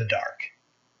scared of the dark,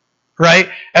 right?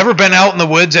 Ever been out in the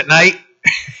woods at night?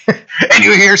 And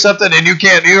you hear something and you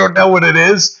don't know what it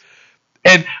is.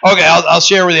 And okay, I'll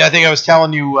share with you. I think I was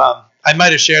telling you, I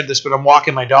might have shared this, but I'm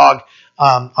walking my dog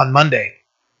on Monday.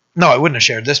 No, I wouldn't have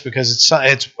shared this because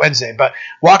it's Wednesday, but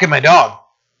walking my dog.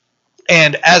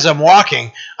 And as I'm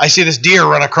walking, I see this deer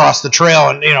run across the trail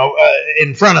and,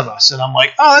 in front of us. And I'm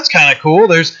like, oh, that's kind of cool.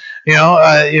 There's,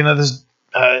 this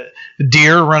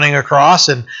deer running across,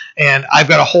 and I've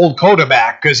got to hold Coda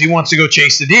back because he wants to go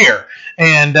chase the deer.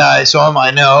 And so I'm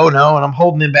like, no, and I'm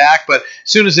holding him back. But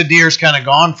as soon as the deer's kind of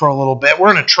gone for a little bit,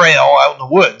 we're in a trail out in the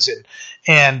woods,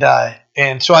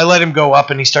 and so I let him go up,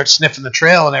 and he starts sniffing the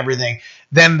trail and everything.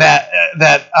 Then that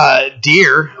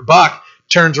deer, a buck,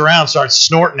 turns around, starts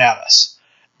snorting at us,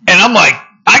 and I'm like,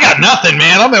 I got nothing,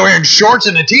 man. I'm wearing shorts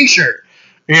and a t-shirt.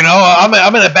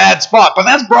 I'm in a bad spot, but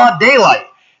that's broad daylight.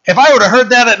 If I would have heard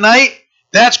that at night,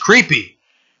 that's creepy.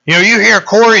 You hear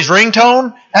Corey's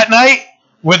ringtone at night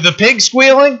with the pig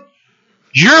squealing,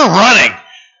 you're running.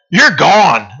 You're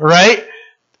gone, right?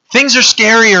 Things are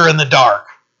scarier in the dark,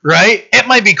 right? It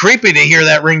might be creepy to hear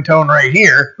that ringtone right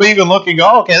here, but you can look and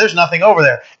go, okay, there's nothing over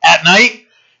there. At night,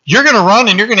 you're going to run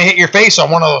and you're going to hit your face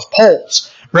on one of those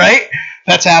poles, right?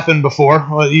 That's happened before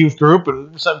with a youth group,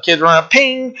 and some kids run up,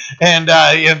 ping, and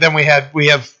then we have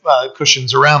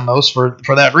cushions around those for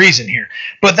that reason here.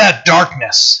 But that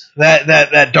darkness,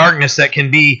 that darkness that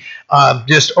can be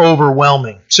just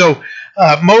overwhelming. So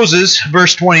Moses,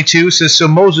 verse 22 says, "So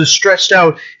Moses stretched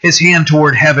out his hand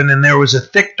toward heaven, and there was a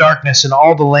thick darkness in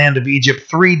all the land of Egypt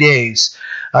 3 days.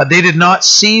 They did not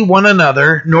see one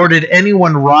another, nor did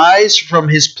anyone rise from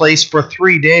his place for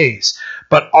 3 days.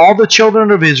 But all the children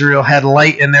of Israel had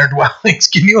light in their dwellings."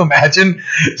 Can you imagine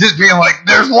just being like,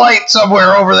 there's light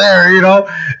somewhere over there,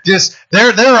 Just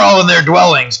they're all in their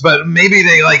dwellings, but maybe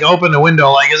they open the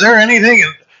window, is there anything?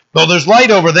 Well, there's light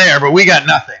over there, but we got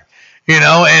nothing,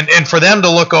 And for them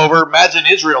to look over, imagine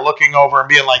Israel looking over and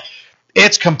being like,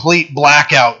 it's complete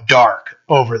blackout dark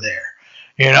over there,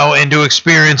 and to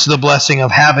experience the blessing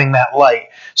of having that light.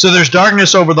 So there's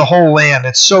darkness over the whole land.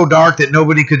 It's so dark that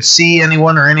nobody could see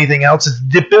anyone or anything else. It's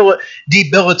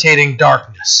debilitating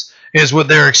darkness is what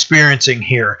they're experiencing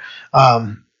here.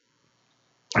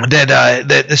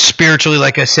 That spiritually,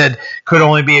 like I said, could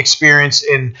only be experienced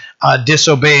in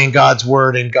disobeying God's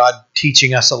word and God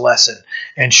teaching us a lesson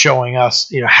and showing us,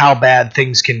 how bad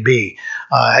things can be.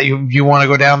 You want to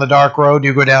go down the dark road,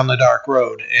 you go down the dark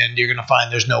road, and you're going to find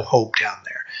there's no hope down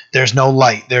there. There's no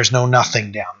light. There's no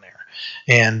nothing down there.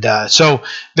 And so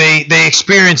they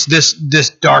experience this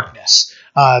darkness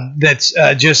that's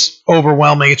just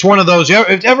overwhelming. It's one of those.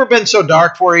 It's ever been so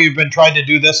dark for you? You've been trying to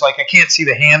do this, I can't see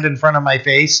the hand in front of my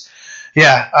face.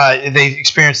 Yeah, they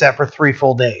experienced that for 3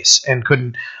 full days and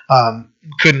couldn't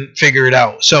figure it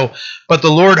out. So, but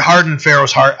the Lord hardened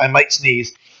Pharaoh's heart. I might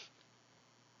sneeze.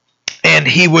 And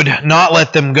he would not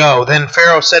let them go. Then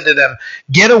Pharaoh said to them,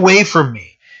 "Get away from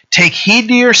me. Take heed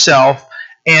to yourself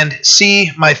and see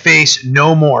my face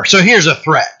no more." So here's a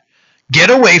threat. Get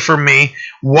away from me,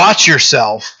 watch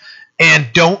yourself, and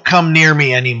don't come near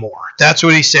me anymore. That's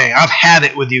what he's saying. I've had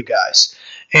it with you guys.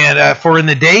 And for in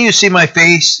the day you see my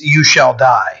face, you shall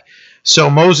die. So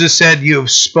Moses said, you have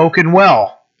spoken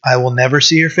well. I will never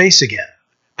see your face again.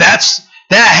 That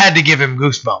had to give him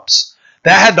goosebumps.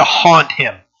 That had to haunt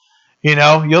him.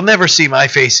 You'll never see my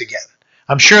face again.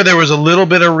 I'm sure there was a little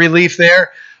bit of relief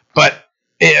there, but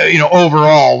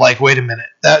overall, wait a minute,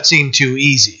 that seemed too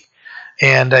easy.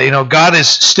 And God is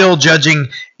still judging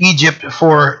Egypt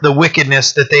for the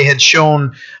wickedness that they had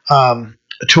shown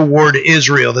toward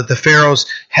Israel, that the Pharaohs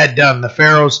had done. The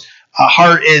Pharaoh's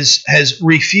heart has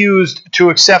refused to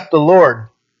accept the Lord.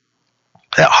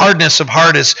 That hardness of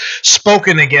heart is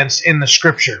spoken against in the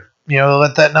Scripture.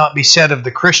 Let that not be said of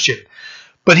the Christian.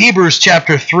 But Hebrews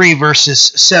chapter 3, verses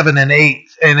 7 and 8,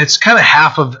 and it's kind of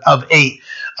half of 8,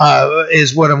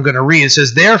 is what I'm going to read. It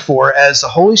says, therefore, as the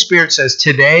Holy Spirit says,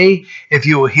 today, if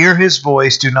you will hear his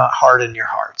voice, do not harden your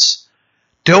hearts.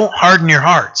 Don't harden your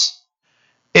hearts.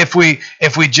 If we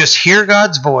just hear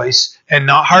God's voice and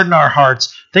not harden our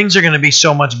hearts, things are going to be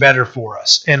so much better for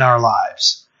us in our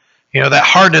lives. That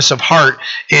hardness of heart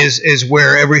is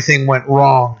where everything went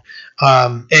wrong,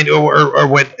 or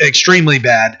went extremely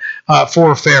bad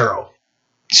for Pharaoh.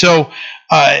 So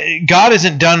God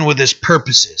isn't done with his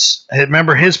purposes.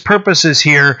 Remember, his purposes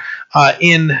here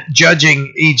in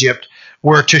judging Egypt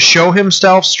were to show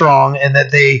himself strong, and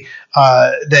that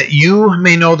that you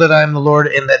may know that I am the Lord,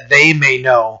 and that they may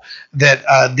know that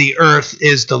the earth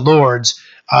is the Lord's.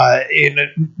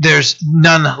 There's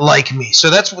none like me. So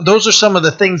those are some of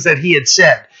the things that he had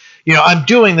said. I'm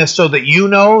doing this so that you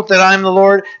know that I'm the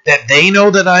Lord, that they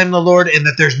know that I'm the Lord, and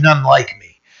that there's none like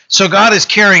me. So God is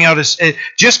carrying out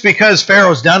just because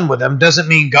Pharaoh's done with them doesn't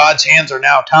mean God's hands are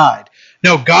now tied.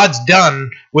 No, God's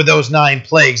done with those 9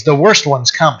 plagues. The worst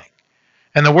one's coming.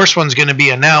 And the worst one's going to be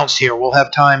announced here. We'll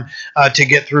have time to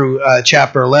get through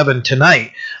chapter 11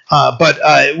 tonight.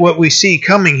 But what we see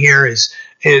coming here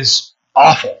is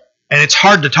awful. And it's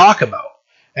hard to talk about.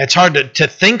 It's hard to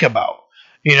think about,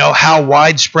 how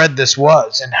widespread this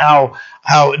was and how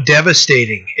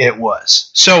devastating it was.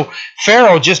 So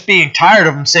Pharaoh just being tired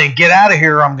of him saying, get out of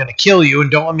here or I'm going to kill you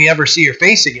and don't let me ever see your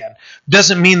face again,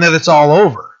 doesn't mean that it's all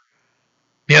over.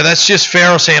 That's just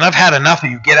Pharaoh saying, I've had enough of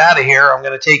you. Get out of here. I'm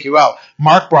going to take you out.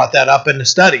 Mark brought that up in the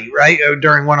study, right?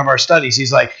 During one of our studies.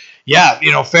 He's like, yeah,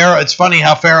 Pharaoh, it's funny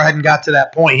how Pharaoh hadn't got to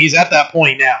that point. He's at that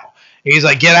point now. He's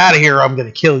like, get out of here or I'm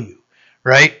going to kill you,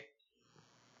 right?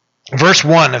 Verse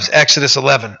 1 of Exodus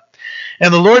 11.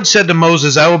 And the Lord said to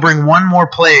Moses, I will bring one more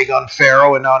plague on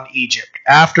Pharaoh and on Egypt.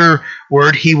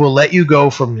 Afterward, he will let you go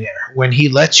from there. When he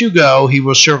lets you go, he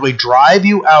will surely drive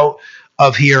you out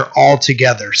of here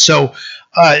altogether. So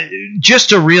just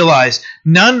to realize,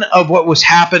 none of what was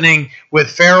happening with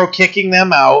Pharaoh kicking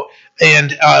them out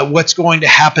and what's going to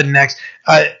happen next,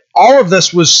 all of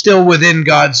this was still within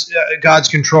God's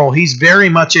control. He's very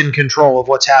much in control of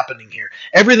what's happening here.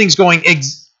 Everything's going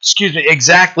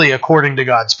exactly according to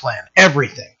God's plan.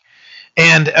 Everything.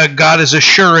 And God is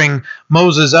assuring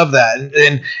Moses of that.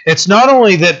 And it's not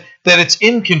only that it's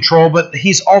in control, but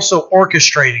he's also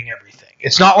orchestrating everything.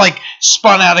 It's not like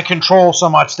spun out of control so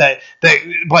much that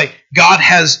God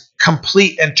has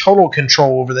complete and total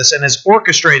control over this and is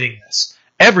orchestrating this.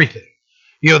 Everything.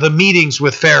 The meetings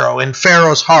with Pharaoh and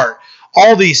Pharaoh's heart,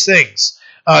 all these things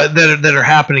that are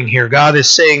happening here. God is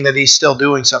saying that he's still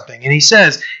doing something. And he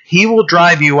says he will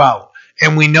drive you out.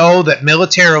 And we know that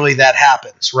militarily that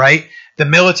happens, right? The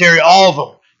military, all of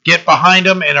them, get behind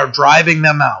them and are driving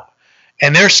them out.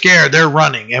 And they're scared, they're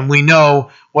running. And we know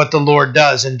what the Lord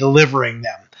does in delivering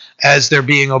them as they're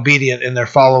being obedient and they're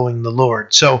following the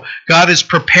Lord. So God is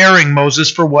preparing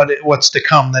Moses for what's to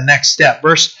come, the next step.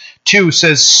 Verse 2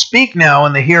 says, speak now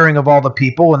in the hearing of all the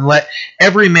people, and let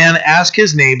every man ask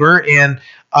his neighbor and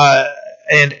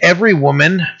every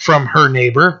woman from her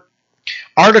neighbor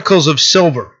articles of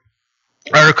silver,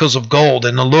 articles of gold.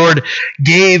 And the Lord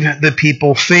gave the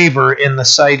people favor in the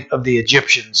sight of the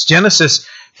Egyptians. Genesis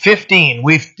 15,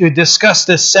 we've discussed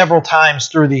this several times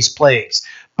through these plagues,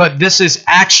 but this is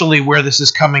actually where this is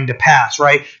coming to pass,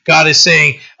 right? God is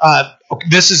saying,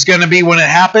 this is going to be when it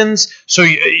happens. So,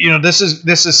 this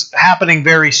is happening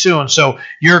very soon. So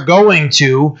you're going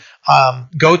to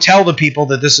go tell the people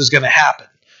that this is going to happen.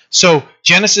 So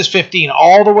Genesis 15,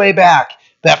 all the way back,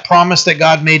 that promise that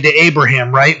God made to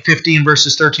Abraham, right? 15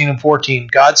 verses 13 and 14.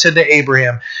 God said to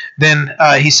Abraham, then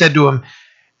he said to him,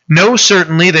 know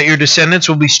certainly that your descendants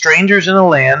will be strangers in a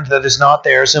land that is not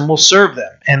theirs, and will serve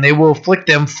them, and they will afflict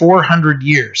them 400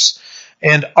 years.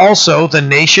 And also the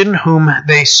nation whom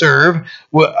they serve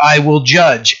I will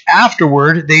judge.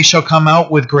 Afterward they shall come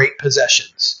out with great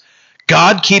possessions.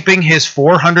 God keeping his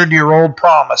 400-year-old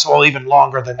promise, well, even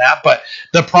longer than that, but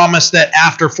the promise that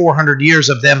after 400 years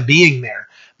of them being there,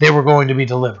 they were going to be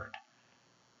delivered.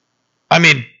 I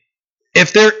mean,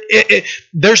 if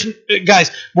there's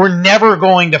guys, we're never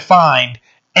going to find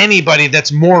anybody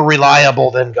that's more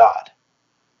reliable than God.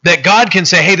 That God can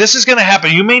say, hey, this is going to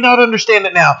happen. You may not understand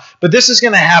it now, but this is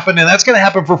going to happen, and that's going to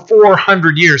happen for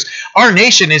 400 years. Our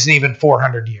nation isn't even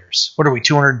 400 years. What are we,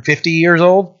 250 years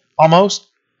old? Almost?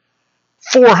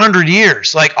 400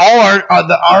 years. Like all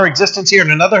our existence here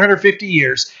in another 150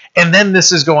 years, and then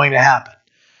this is going to happen.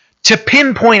 To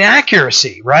pinpoint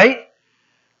accuracy, right?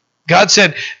 God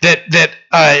said that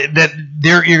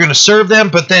you're going to serve them,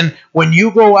 but then when you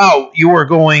go out, you are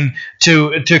going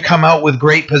to come out with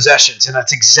great possessions, and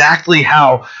that's exactly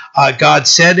how God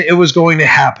said it was going to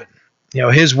happen. You know,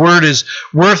 His word is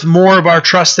worth more of our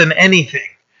trust than anything.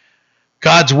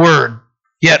 God's word.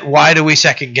 Yet, why do we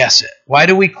second guess it? Why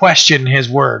do we question His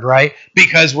word? Right?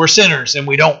 Because we're sinners and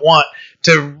we don't want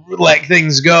to let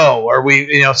things go, or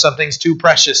something's too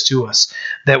precious to us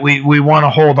that we want to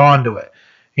hold on to it.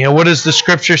 You know, what does the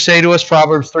scripture say to us?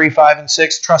 Proverbs 3, 5, and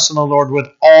 6. Trust in the Lord with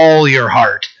all your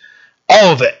heart.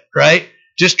 All of it, right?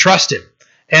 Just trust Him.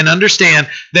 And understand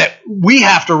that we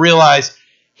have to realize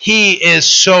He is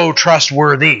so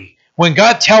trustworthy. When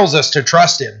God tells us to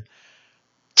trust Him,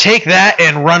 take that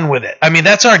and run with it. I mean,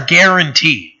 that's our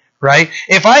guarantee, right?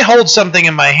 If I hold something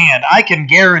in my hand, I can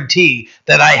guarantee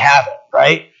that I have it,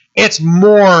 right? It's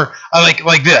more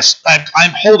like this.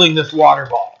 I'm holding this water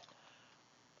bottle.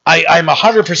 I'm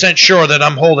 100% sure that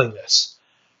I'm holding this.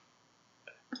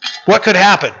 What could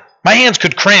happen? My hands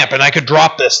could cramp and I could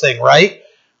drop this thing, right?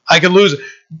 I could lose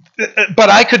it. But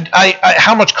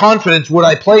how much confidence would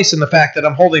I place in the fact that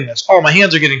I'm holding this? Oh, my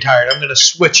hands are getting tired. I'm going to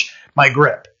switch my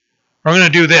grip. Or I'm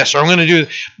going to do this, or I'm going to do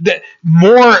that.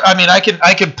 More. I mean, I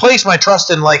can place my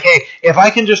trust in like, hey, if I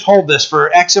can just hold this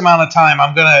for X amount of time,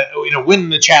 I'm going to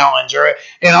win the challenge,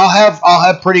 and I'll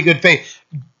have pretty good faith.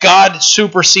 God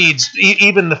supersedes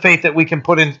even the faith that we can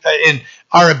put in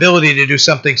our ability to do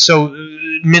something so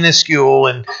minuscule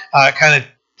and kind of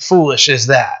foolish as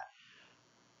that.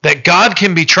 That God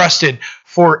can be trusted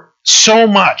for so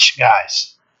much,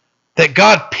 guys. That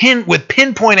God with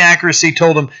pinpoint accuracy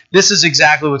told him this is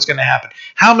exactly what's going to happen.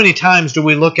 How many times do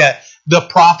we look at the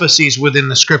prophecies within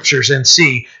the scriptures and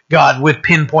see God with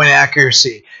pinpoint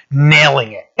accuracy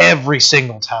nailing it every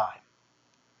single time?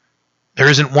 There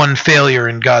isn't one failure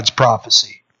in God's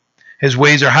prophecy. His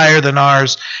ways are higher than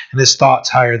ours, and His thoughts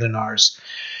higher than ours.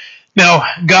 Now,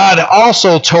 God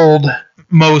also told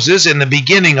Moses in the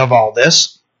beginning of all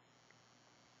this,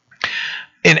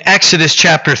 in Exodus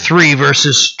chapter 3,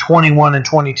 verses 21 and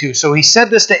 22. So He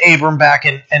said this to Abram back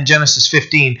in Genesis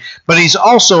 15, but He's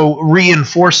also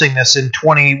reinforcing this in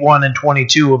 21 and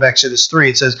 22 of Exodus 3.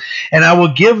 It says, "And I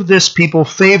will give this people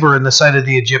favor in the sight of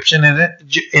the Egyptians,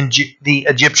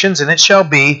 and it shall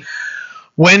be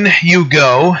when you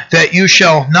go that you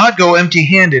shall not go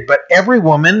empty-handed, but every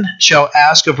woman shall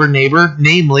ask of her neighbor,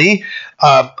 namely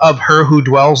of her who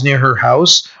dwells near her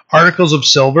house, articles of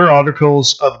silver,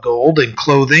 articles of gold, and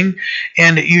clothing,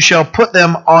 and you shall put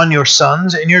them on your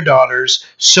sons and your daughters,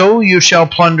 so you shall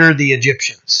plunder the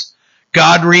Egyptians."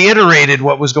 God reiterated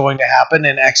what was going to happen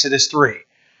in Exodus 3.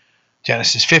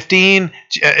 Genesis 15,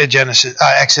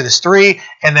 Exodus 3,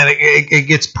 and then it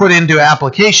gets put into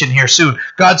application here soon.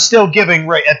 God's still giving,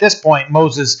 right at this point,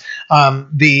 Moses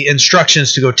the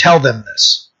instructions to go tell them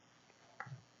this.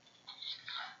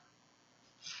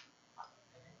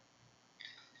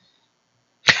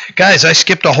 Guys, I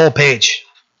skipped a whole page.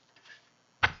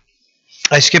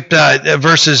 I skipped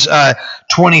verses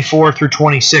 24 through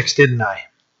 26, didn't I?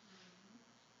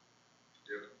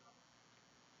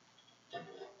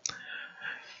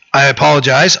 I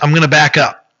apologize. I'm going to back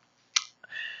up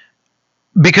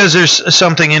because there's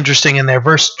something interesting in there.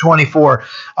 Verse 24.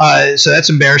 So that's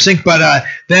embarrassing. But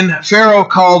then Pharaoh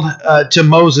called to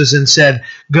Moses and said,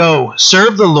 "Go,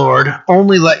 serve the Lord.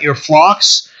 Only let your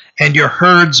flocks and your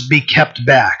herds be kept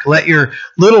back. Let your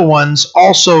little ones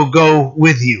also go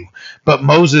with you." But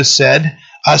Moses said,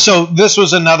 so this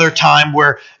was another time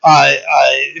where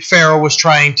Pharaoh was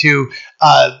trying to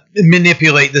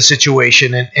manipulate the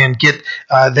situation and get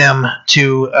them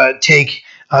to take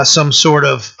some sort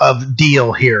of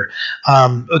deal here.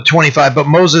 25, but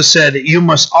Moses said, "You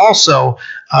must also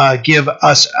give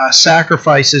us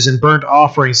sacrifices and burnt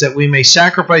offerings, that we may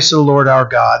sacrifice to the Lord our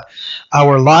God.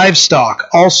 Our livestock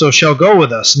also shall go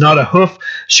with us. Not a hoof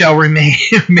shall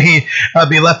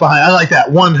be left behind." I like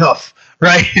that, one hoof,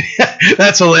 right?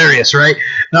 That's hilarious, right?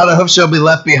 Not a hoof shall be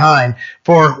left behind,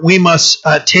 for we must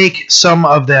take some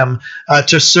of them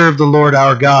to serve the Lord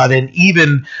our God, and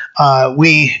even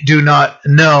we do not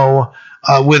know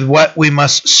with what we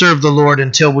must serve the Lord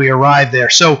until we arrive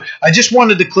there. So I just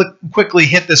wanted to quickly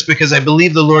hit this because I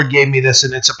believe the Lord gave me this,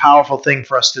 and it's a powerful thing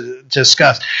for us to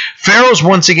discuss. Pharaoh's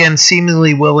once again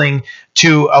seemingly willing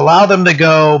to allow them to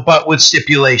go, but with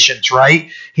stipulations,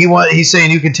 right? He's saying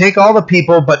you can take all the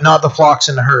people, but not the flocks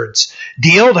and the herds.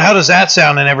 Deal? How does that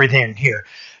sound and everything here?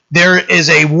 There is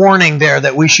a warning there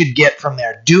that we should get from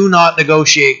there. Do not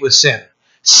negotiate with sin.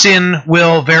 Sin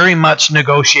will very much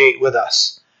negotiate with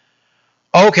us.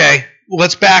 Okay,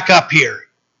 let's back up here.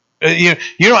 You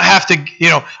don't have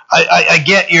to. I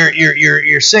get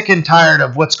you're sick and tired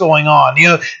of what's going on.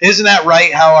 Isn't that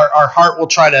right? How our heart will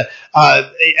try to,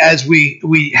 as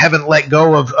we haven't let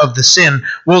go of the sin,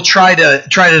 we'll try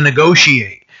to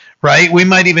negotiate. Right? We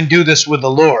might even do this with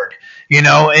the Lord.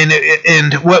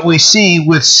 And what we see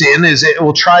with sin is it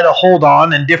will try to hold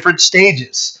on in different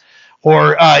stages.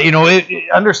 Or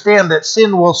understand that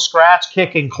sin will scratch,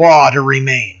 kick, and claw to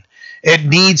remain. It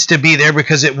needs to be there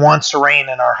because it wants to reign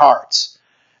in our hearts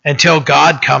until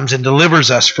God comes and delivers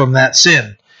us from that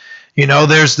sin.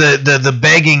 There's the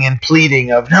begging and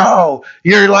pleading of, no,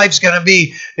 your life's going to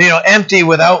be empty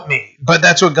without me. But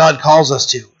that's what God calls us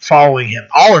to, following him.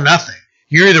 All or nothing.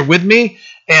 You're either with me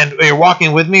and you're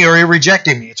walking with me, or you're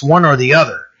rejecting me. It's one or the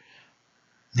other.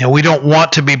 We don't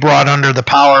want to be brought under the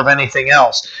power of anything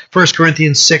else. 1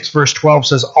 Corinthians 6 verse 12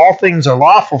 says, all things are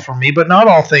lawful for me, but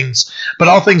all things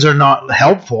are not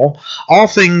helpful. All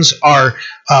things are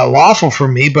lawful for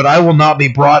me, but I will not be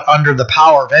brought under the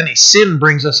power of any. Sin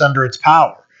brings us under its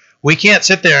power. We can't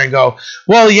sit there and go,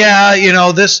 well, yeah,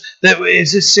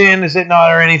 is this sin? Is it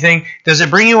not, or anything? Does it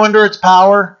bring you under its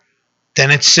power?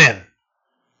 Then it's sin.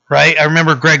 Right? I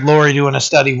remember Greg Laurie doing a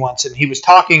study once, and he was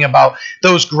talking about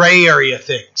those gray area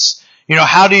things.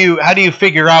 How do you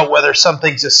figure out whether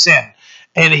something's a sin?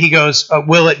 And he goes,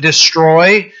 will it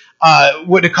destroy?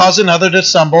 Would it cause another to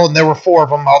stumble? And there were 4 of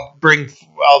them.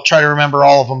 I'll try to remember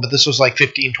all of them, but this was like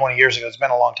 15, 20 years ago. It's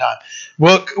been a long time.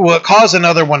 Will it cause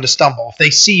another one to stumble if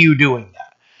they see you doing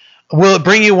that? Will it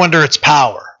bring you under its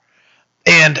power?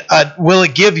 And will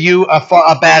it give you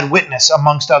a bad witness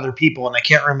amongst other people? And I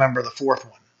can't remember the 4th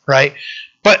one. Right?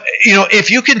 But, if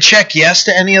you can check yes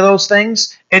to any of those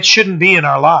things, it shouldn't be in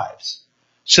our lives.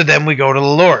 So then we go to the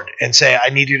Lord and say, I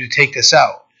need you to take this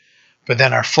out. But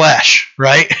then our flesh,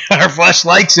 right? Our flesh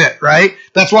likes it, right?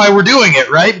 That's why we're doing it,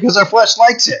 right? Because our flesh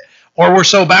likes it. Or we're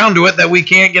so bound to it that we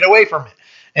can't get away from it.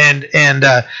 And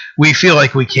we feel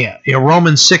like we can't.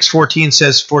 Romans 6:14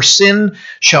 says, for sin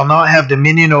shall not have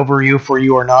dominion over you, for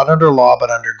you are not under law, but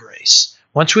under grace.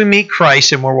 Once we meet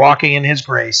Christ and we're walking in his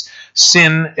grace,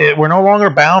 sin, we're no longer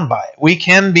bound by it. We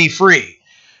can be free.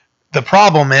 The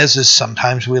problem is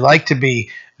sometimes we like to be,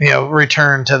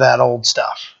 return to that old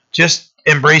stuff. Just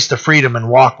embrace the freedom and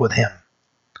walk with him.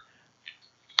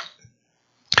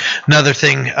 Another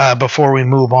thing before we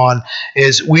move on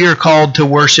is we are called to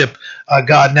worship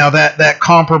God. Now that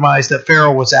compromise that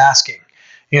Pharaoh was asking,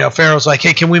 Pharaoh's like,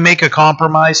 hey, can we make a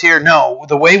compromise here? No,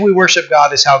 the way we worship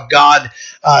God is how God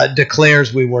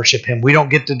declares we worship him. We don't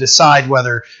get to decide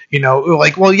whether,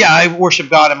 I worship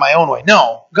God in my own way.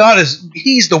 No,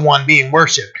 he's the one being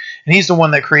worshiped, and he's the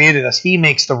one that created us. He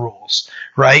makes the rules,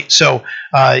 right? So,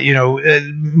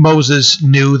 Moses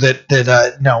knew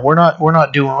that no, we're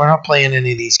not playing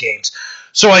any of these games.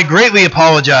 So I greatly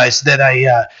apologize that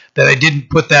I didn't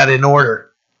put that in order.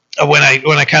 When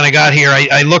I kind of got here,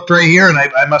 I looked right here, and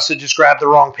I must have just grabbed the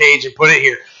wrong page and put it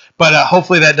here. But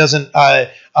hopefully that doesn't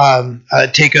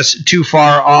take us too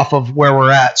far off of where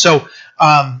we're at. So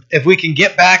if we can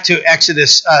get back to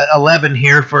Exodus 11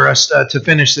 here for us to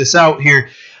finish this out here,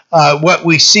 what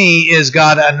we see is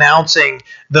God announcing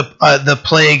the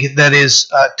plague that is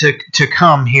to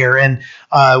come here, and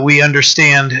we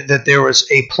understand that there was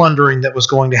a plundering that was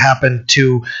going to happen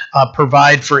to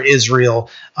provide for Israel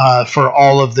for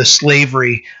all of the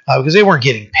slavery, because they weren't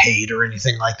getting paid or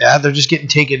anything like that. They're just getting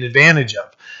taken advantage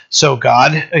of. So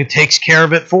God takes care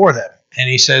of it for them, and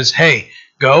he says, hey,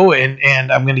 go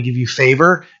and I'm going to give you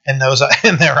favor in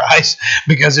their eyes,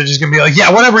 because they're just going to be like,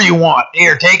 yeah, whatever you want,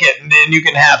 here, take it, and then you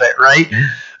can have it, right?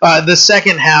 The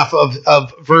second half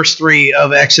of verse 3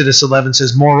 of Exodus 11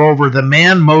 says, moreover, the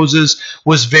man Moses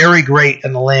was very great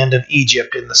in the land of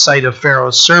Egypt, in the sight of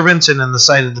Pharaoh's servants and in the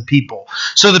sight of the people.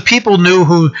 So the people knew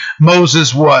who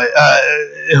Moses was,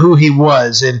 who he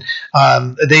was, and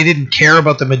they didn't care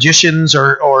about the magicians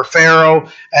or Pharaoh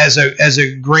as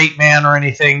a great man or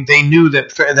anything. They knew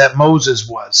that Moses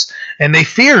was, and they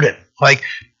feared him. Like,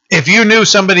 if you knew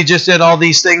somebody just did all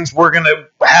these things, we're going to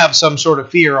have some sort of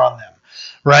fear on them,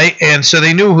 right? And so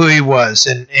they knew who he was,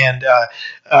 and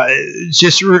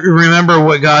just remember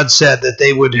what God said, that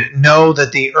they would know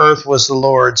that the earth was the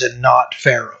Lord's and not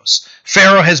Pharaoh's.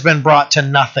 Pharaoh has been brought to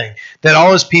nothing, that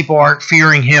all his people aren't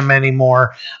fearing him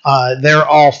anymore. They're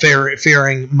all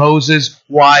fearing Moses.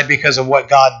 Why? Because of what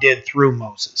God did through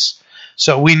Moses.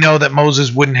 So we know that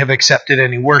Moses wouldn't have accepted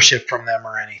any worship from them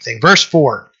or anything. Verse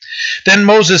 4. Then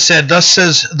Moses said, thus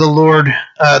says the Lord,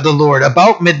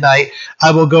 about midnight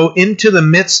I will go into the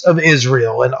midst of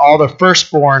Israel, and all the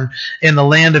firstborn in the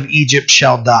land of Egypt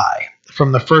shall die,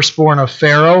 from the firstborn of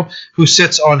Pharaoh who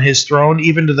sits on his throne,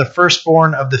 even to the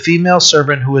firstborn of the female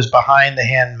servant who is behind the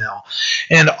handmill,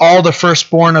 and all the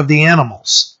firstborn of the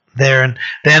animals. Then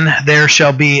there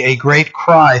shall be a great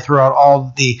cry throughout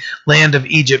all the land of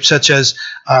Egypt, such as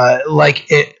like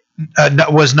it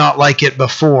was not like it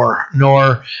before,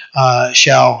 nor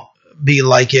shall be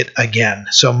like it again.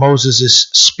 So Moses is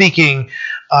speaking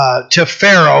to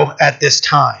Pharaoh at this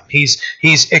time. He's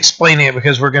explaining it,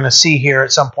 because we're going to see here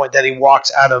at some point that he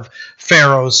walks out of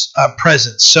Pharaoh's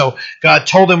presence. So God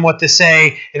told him what to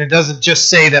say, and it doesn't just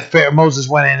say that Moses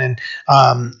went in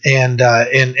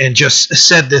and just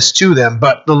said this to them,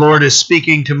 but the Lord is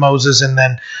speaking to Moses, and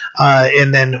then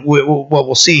what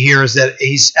we'll see here is that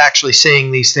he's actually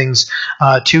saying these things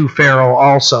to Pharaoh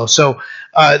also. So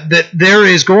that there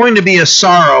is going to be a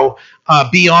sorrow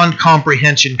beyond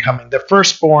comprehension coming. The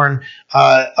firstborn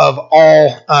of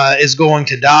all is going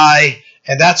to die,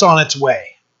 and that's on its way.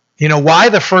 Why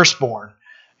the firstborn?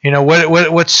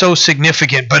 What's so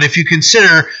significant? But if you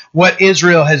consider what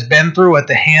Israel has been through at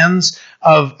the hands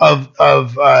of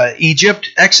Egypt,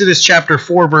 Exodus chapter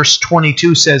 4 verse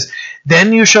 22 says,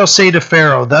 then you shall say to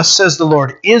Pharaoh, thus says the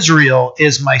Lord, Israel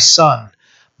is my son,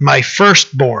 my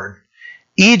firstborn.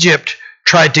 Egypt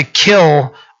tried to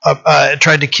kill and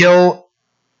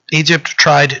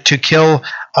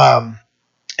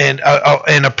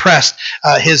oppressed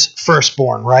his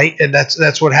firstborn, right? And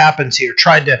that's what happens here.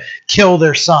 Tried to kill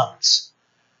their sons.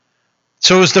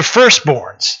 So it was the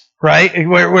firstborns, right?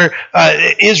 Where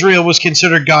Israel was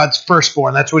considered God's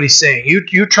firstborn. That's what he's saying.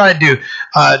 You tried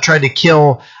to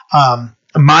kill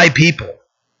my people,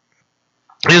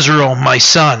 Israel, my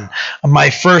son,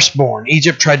 my firstborn.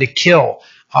 Egypt tried to kill.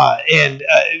 And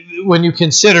when you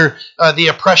consider the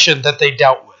oppression that they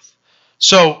dealt with.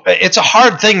 So it's a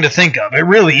hard thing to think of. It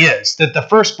really is, that the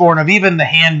firstborn of even the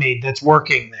handmaid that's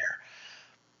working there.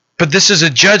 But this is a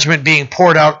judgment being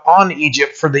poured out on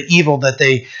Egypt for the evil that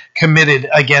they committed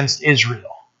against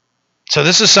Israel. So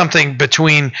this is something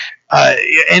between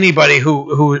anybody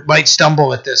who might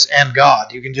stumble at this and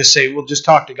God. You can just say, well, just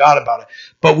talk to God about it.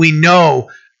 But we know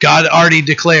God already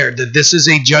declared that this is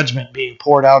a judgment being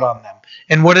poured out on them.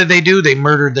 And what did they do? They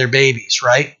murdered their babies,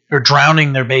 right? Or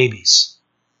drowning their babies.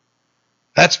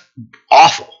 That's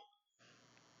awful.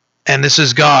 And this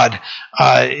is God.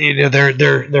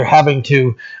 They're having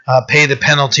to pay the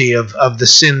penalty of the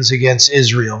sins against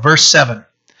Israel. Verse 7.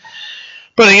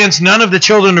 But against none of the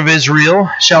children of Israel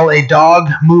shall a dog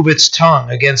move its tongue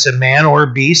against a man or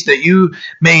a beast, that you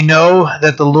may know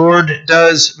that the Lord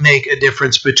does make a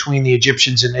difference between the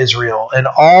Egyptians and Israel. And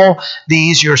all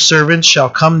these your servants shall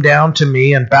come down to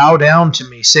me and bow down to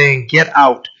me, saying, get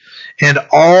out. And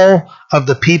all of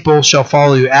the people shall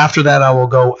follow you. After that I will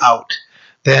go out.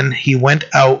 Then he went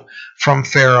out from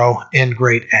Pharaoh in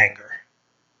great anger.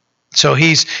 So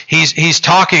he's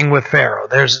talking with Pharaoh.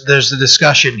 There's a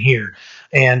discussion here.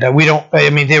 And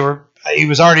he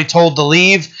was already told to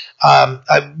leave.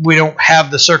 We don't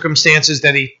have the circumstances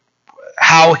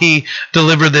how he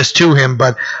delivered this to him,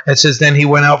 but it says then he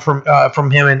went out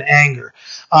from him in anger.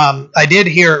 I did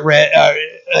hear it read,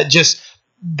 just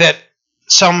that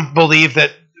some believe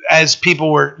that as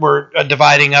people were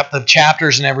dividing up the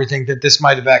chapters and everything, that this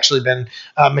might have actually been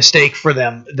a mistake for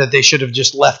them, that they should have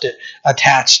just left it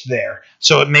attached there.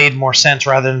 So it made more sense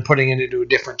rather than putting it into a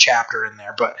different chapter in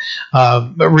there. But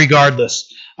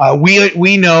regardless,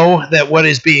 we know that what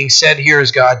is being said here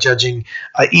is God judging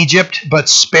Egypt, but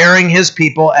sparing his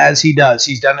people as he does.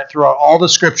 He's done it throughout all the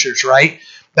scriptures, right?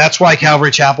 That's why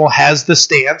Calvary Chapel has the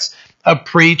stance of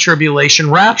pre-tribulation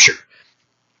rapture.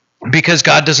 Because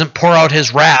God doesn't pour out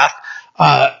his wrath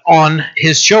on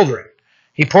his children.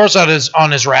 He pours out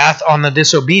his wrath on the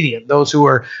disobedient, those who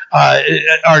are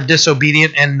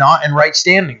disobedient and not in right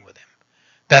standing with him.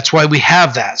 That's why we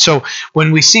have that. So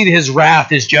when we see his wrath,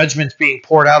 his judgments being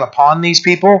poured out upon these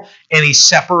people, and he's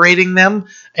separating them,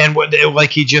 and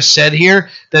like he just said here,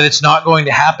 that it's not going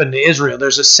to happen to Israel.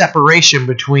 There's a separation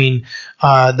between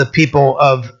the people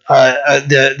of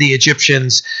the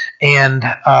Egyptians and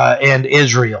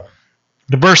Israel.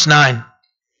 Verse 9,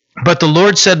 but the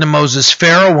Lord said to Moses,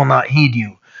 Pharaoh will not heed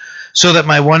you, so that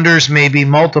my wonders may be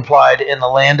multiplied in the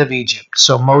land of Egypt.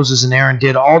 So Moses and Aaron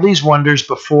did all these wonders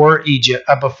before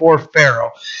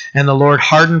Pharaoh, and the Lord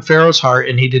hardened Pharaoh's heart,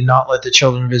 and he did not let the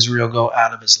children of Israel go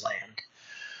out of his land.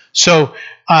 So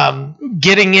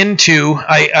getting into,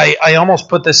 I almost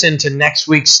put this into next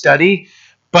week's study,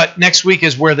 but next week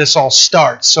is where this all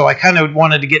starts. So I kind of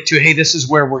wanted to get to, hey, this is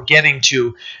where we're getting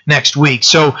to next week.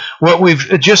 So what we've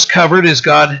just covered is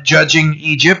God judging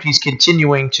Egypt. He's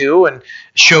continuing to, and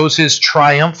shows his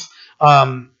triumph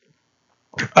over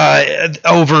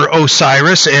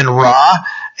Osiris and Ra,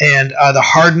 and the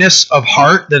hardness of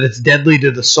heart, that it's deadly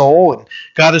to the soul. And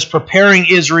God is preparing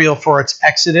Israel for its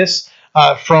exodus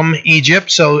from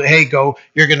Egypt. So, hey,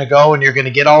 you're going to go and you're going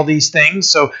to get all these things.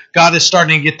 So God is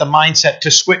starting to get the mindset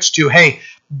to switch to, hey,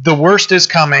 the worst is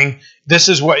coming. This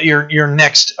is what your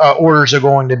next orders are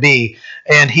going to be.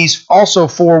 And he's also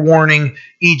forewarning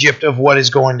Egypt of what is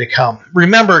going to come.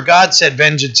 Remember, God said,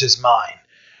 vengeance is mine.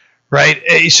 Right?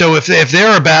 So if there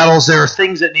are battles, there are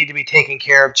things that need to be taken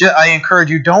care of. I encourage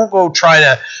you, don't go try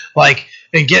to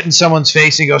and get in someone's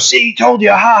face and go, see, he told you,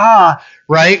 ha ha.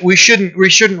 Right? We shouldn't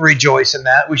rejoice in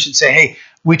that. We should say, hey,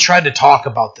 we tried to talk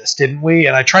about this, didn't we?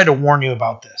 And I tried to warn you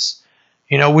about this.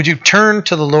 Would you turn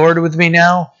to the Lord with me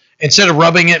now instead of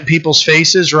rubbing it in people's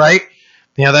faces? Right?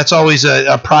 That's always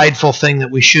a prideful thing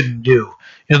that we shouldn't do.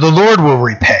 The Lord will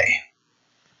repay.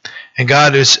 And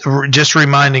God is just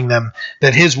reminding them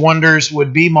that his wonders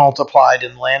would be multiplied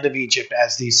in the land of Egypt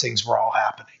as these things were all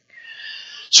happening.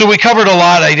 So we covered a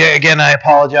lot. I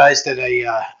apologize that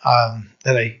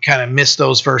I kind of missed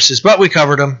those verses, but we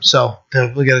covered them. So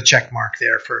we got a check mark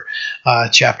there for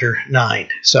chapter 9,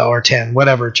 or 10,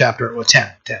 whatever chapter,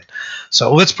 10.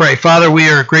 So let's pray. Father, we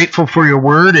are grateful for your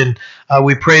word, and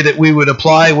we pray that we would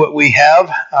apply what we have,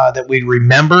 that we'd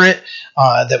remember it,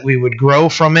 that we would grow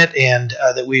from it, and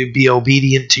that we would be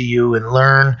obedient to you and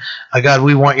learn. God,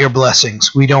 we want your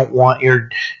blessings. We don't want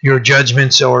your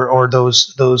judgments or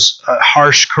those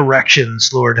harsh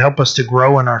corrections, Lord. Help us to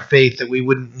grow in our faith, that we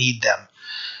wouldn't need them,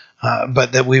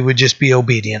 but that we would just be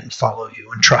obedient and follow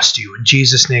you and trust you. In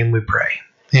Jesus' name we pray.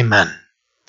 Amen.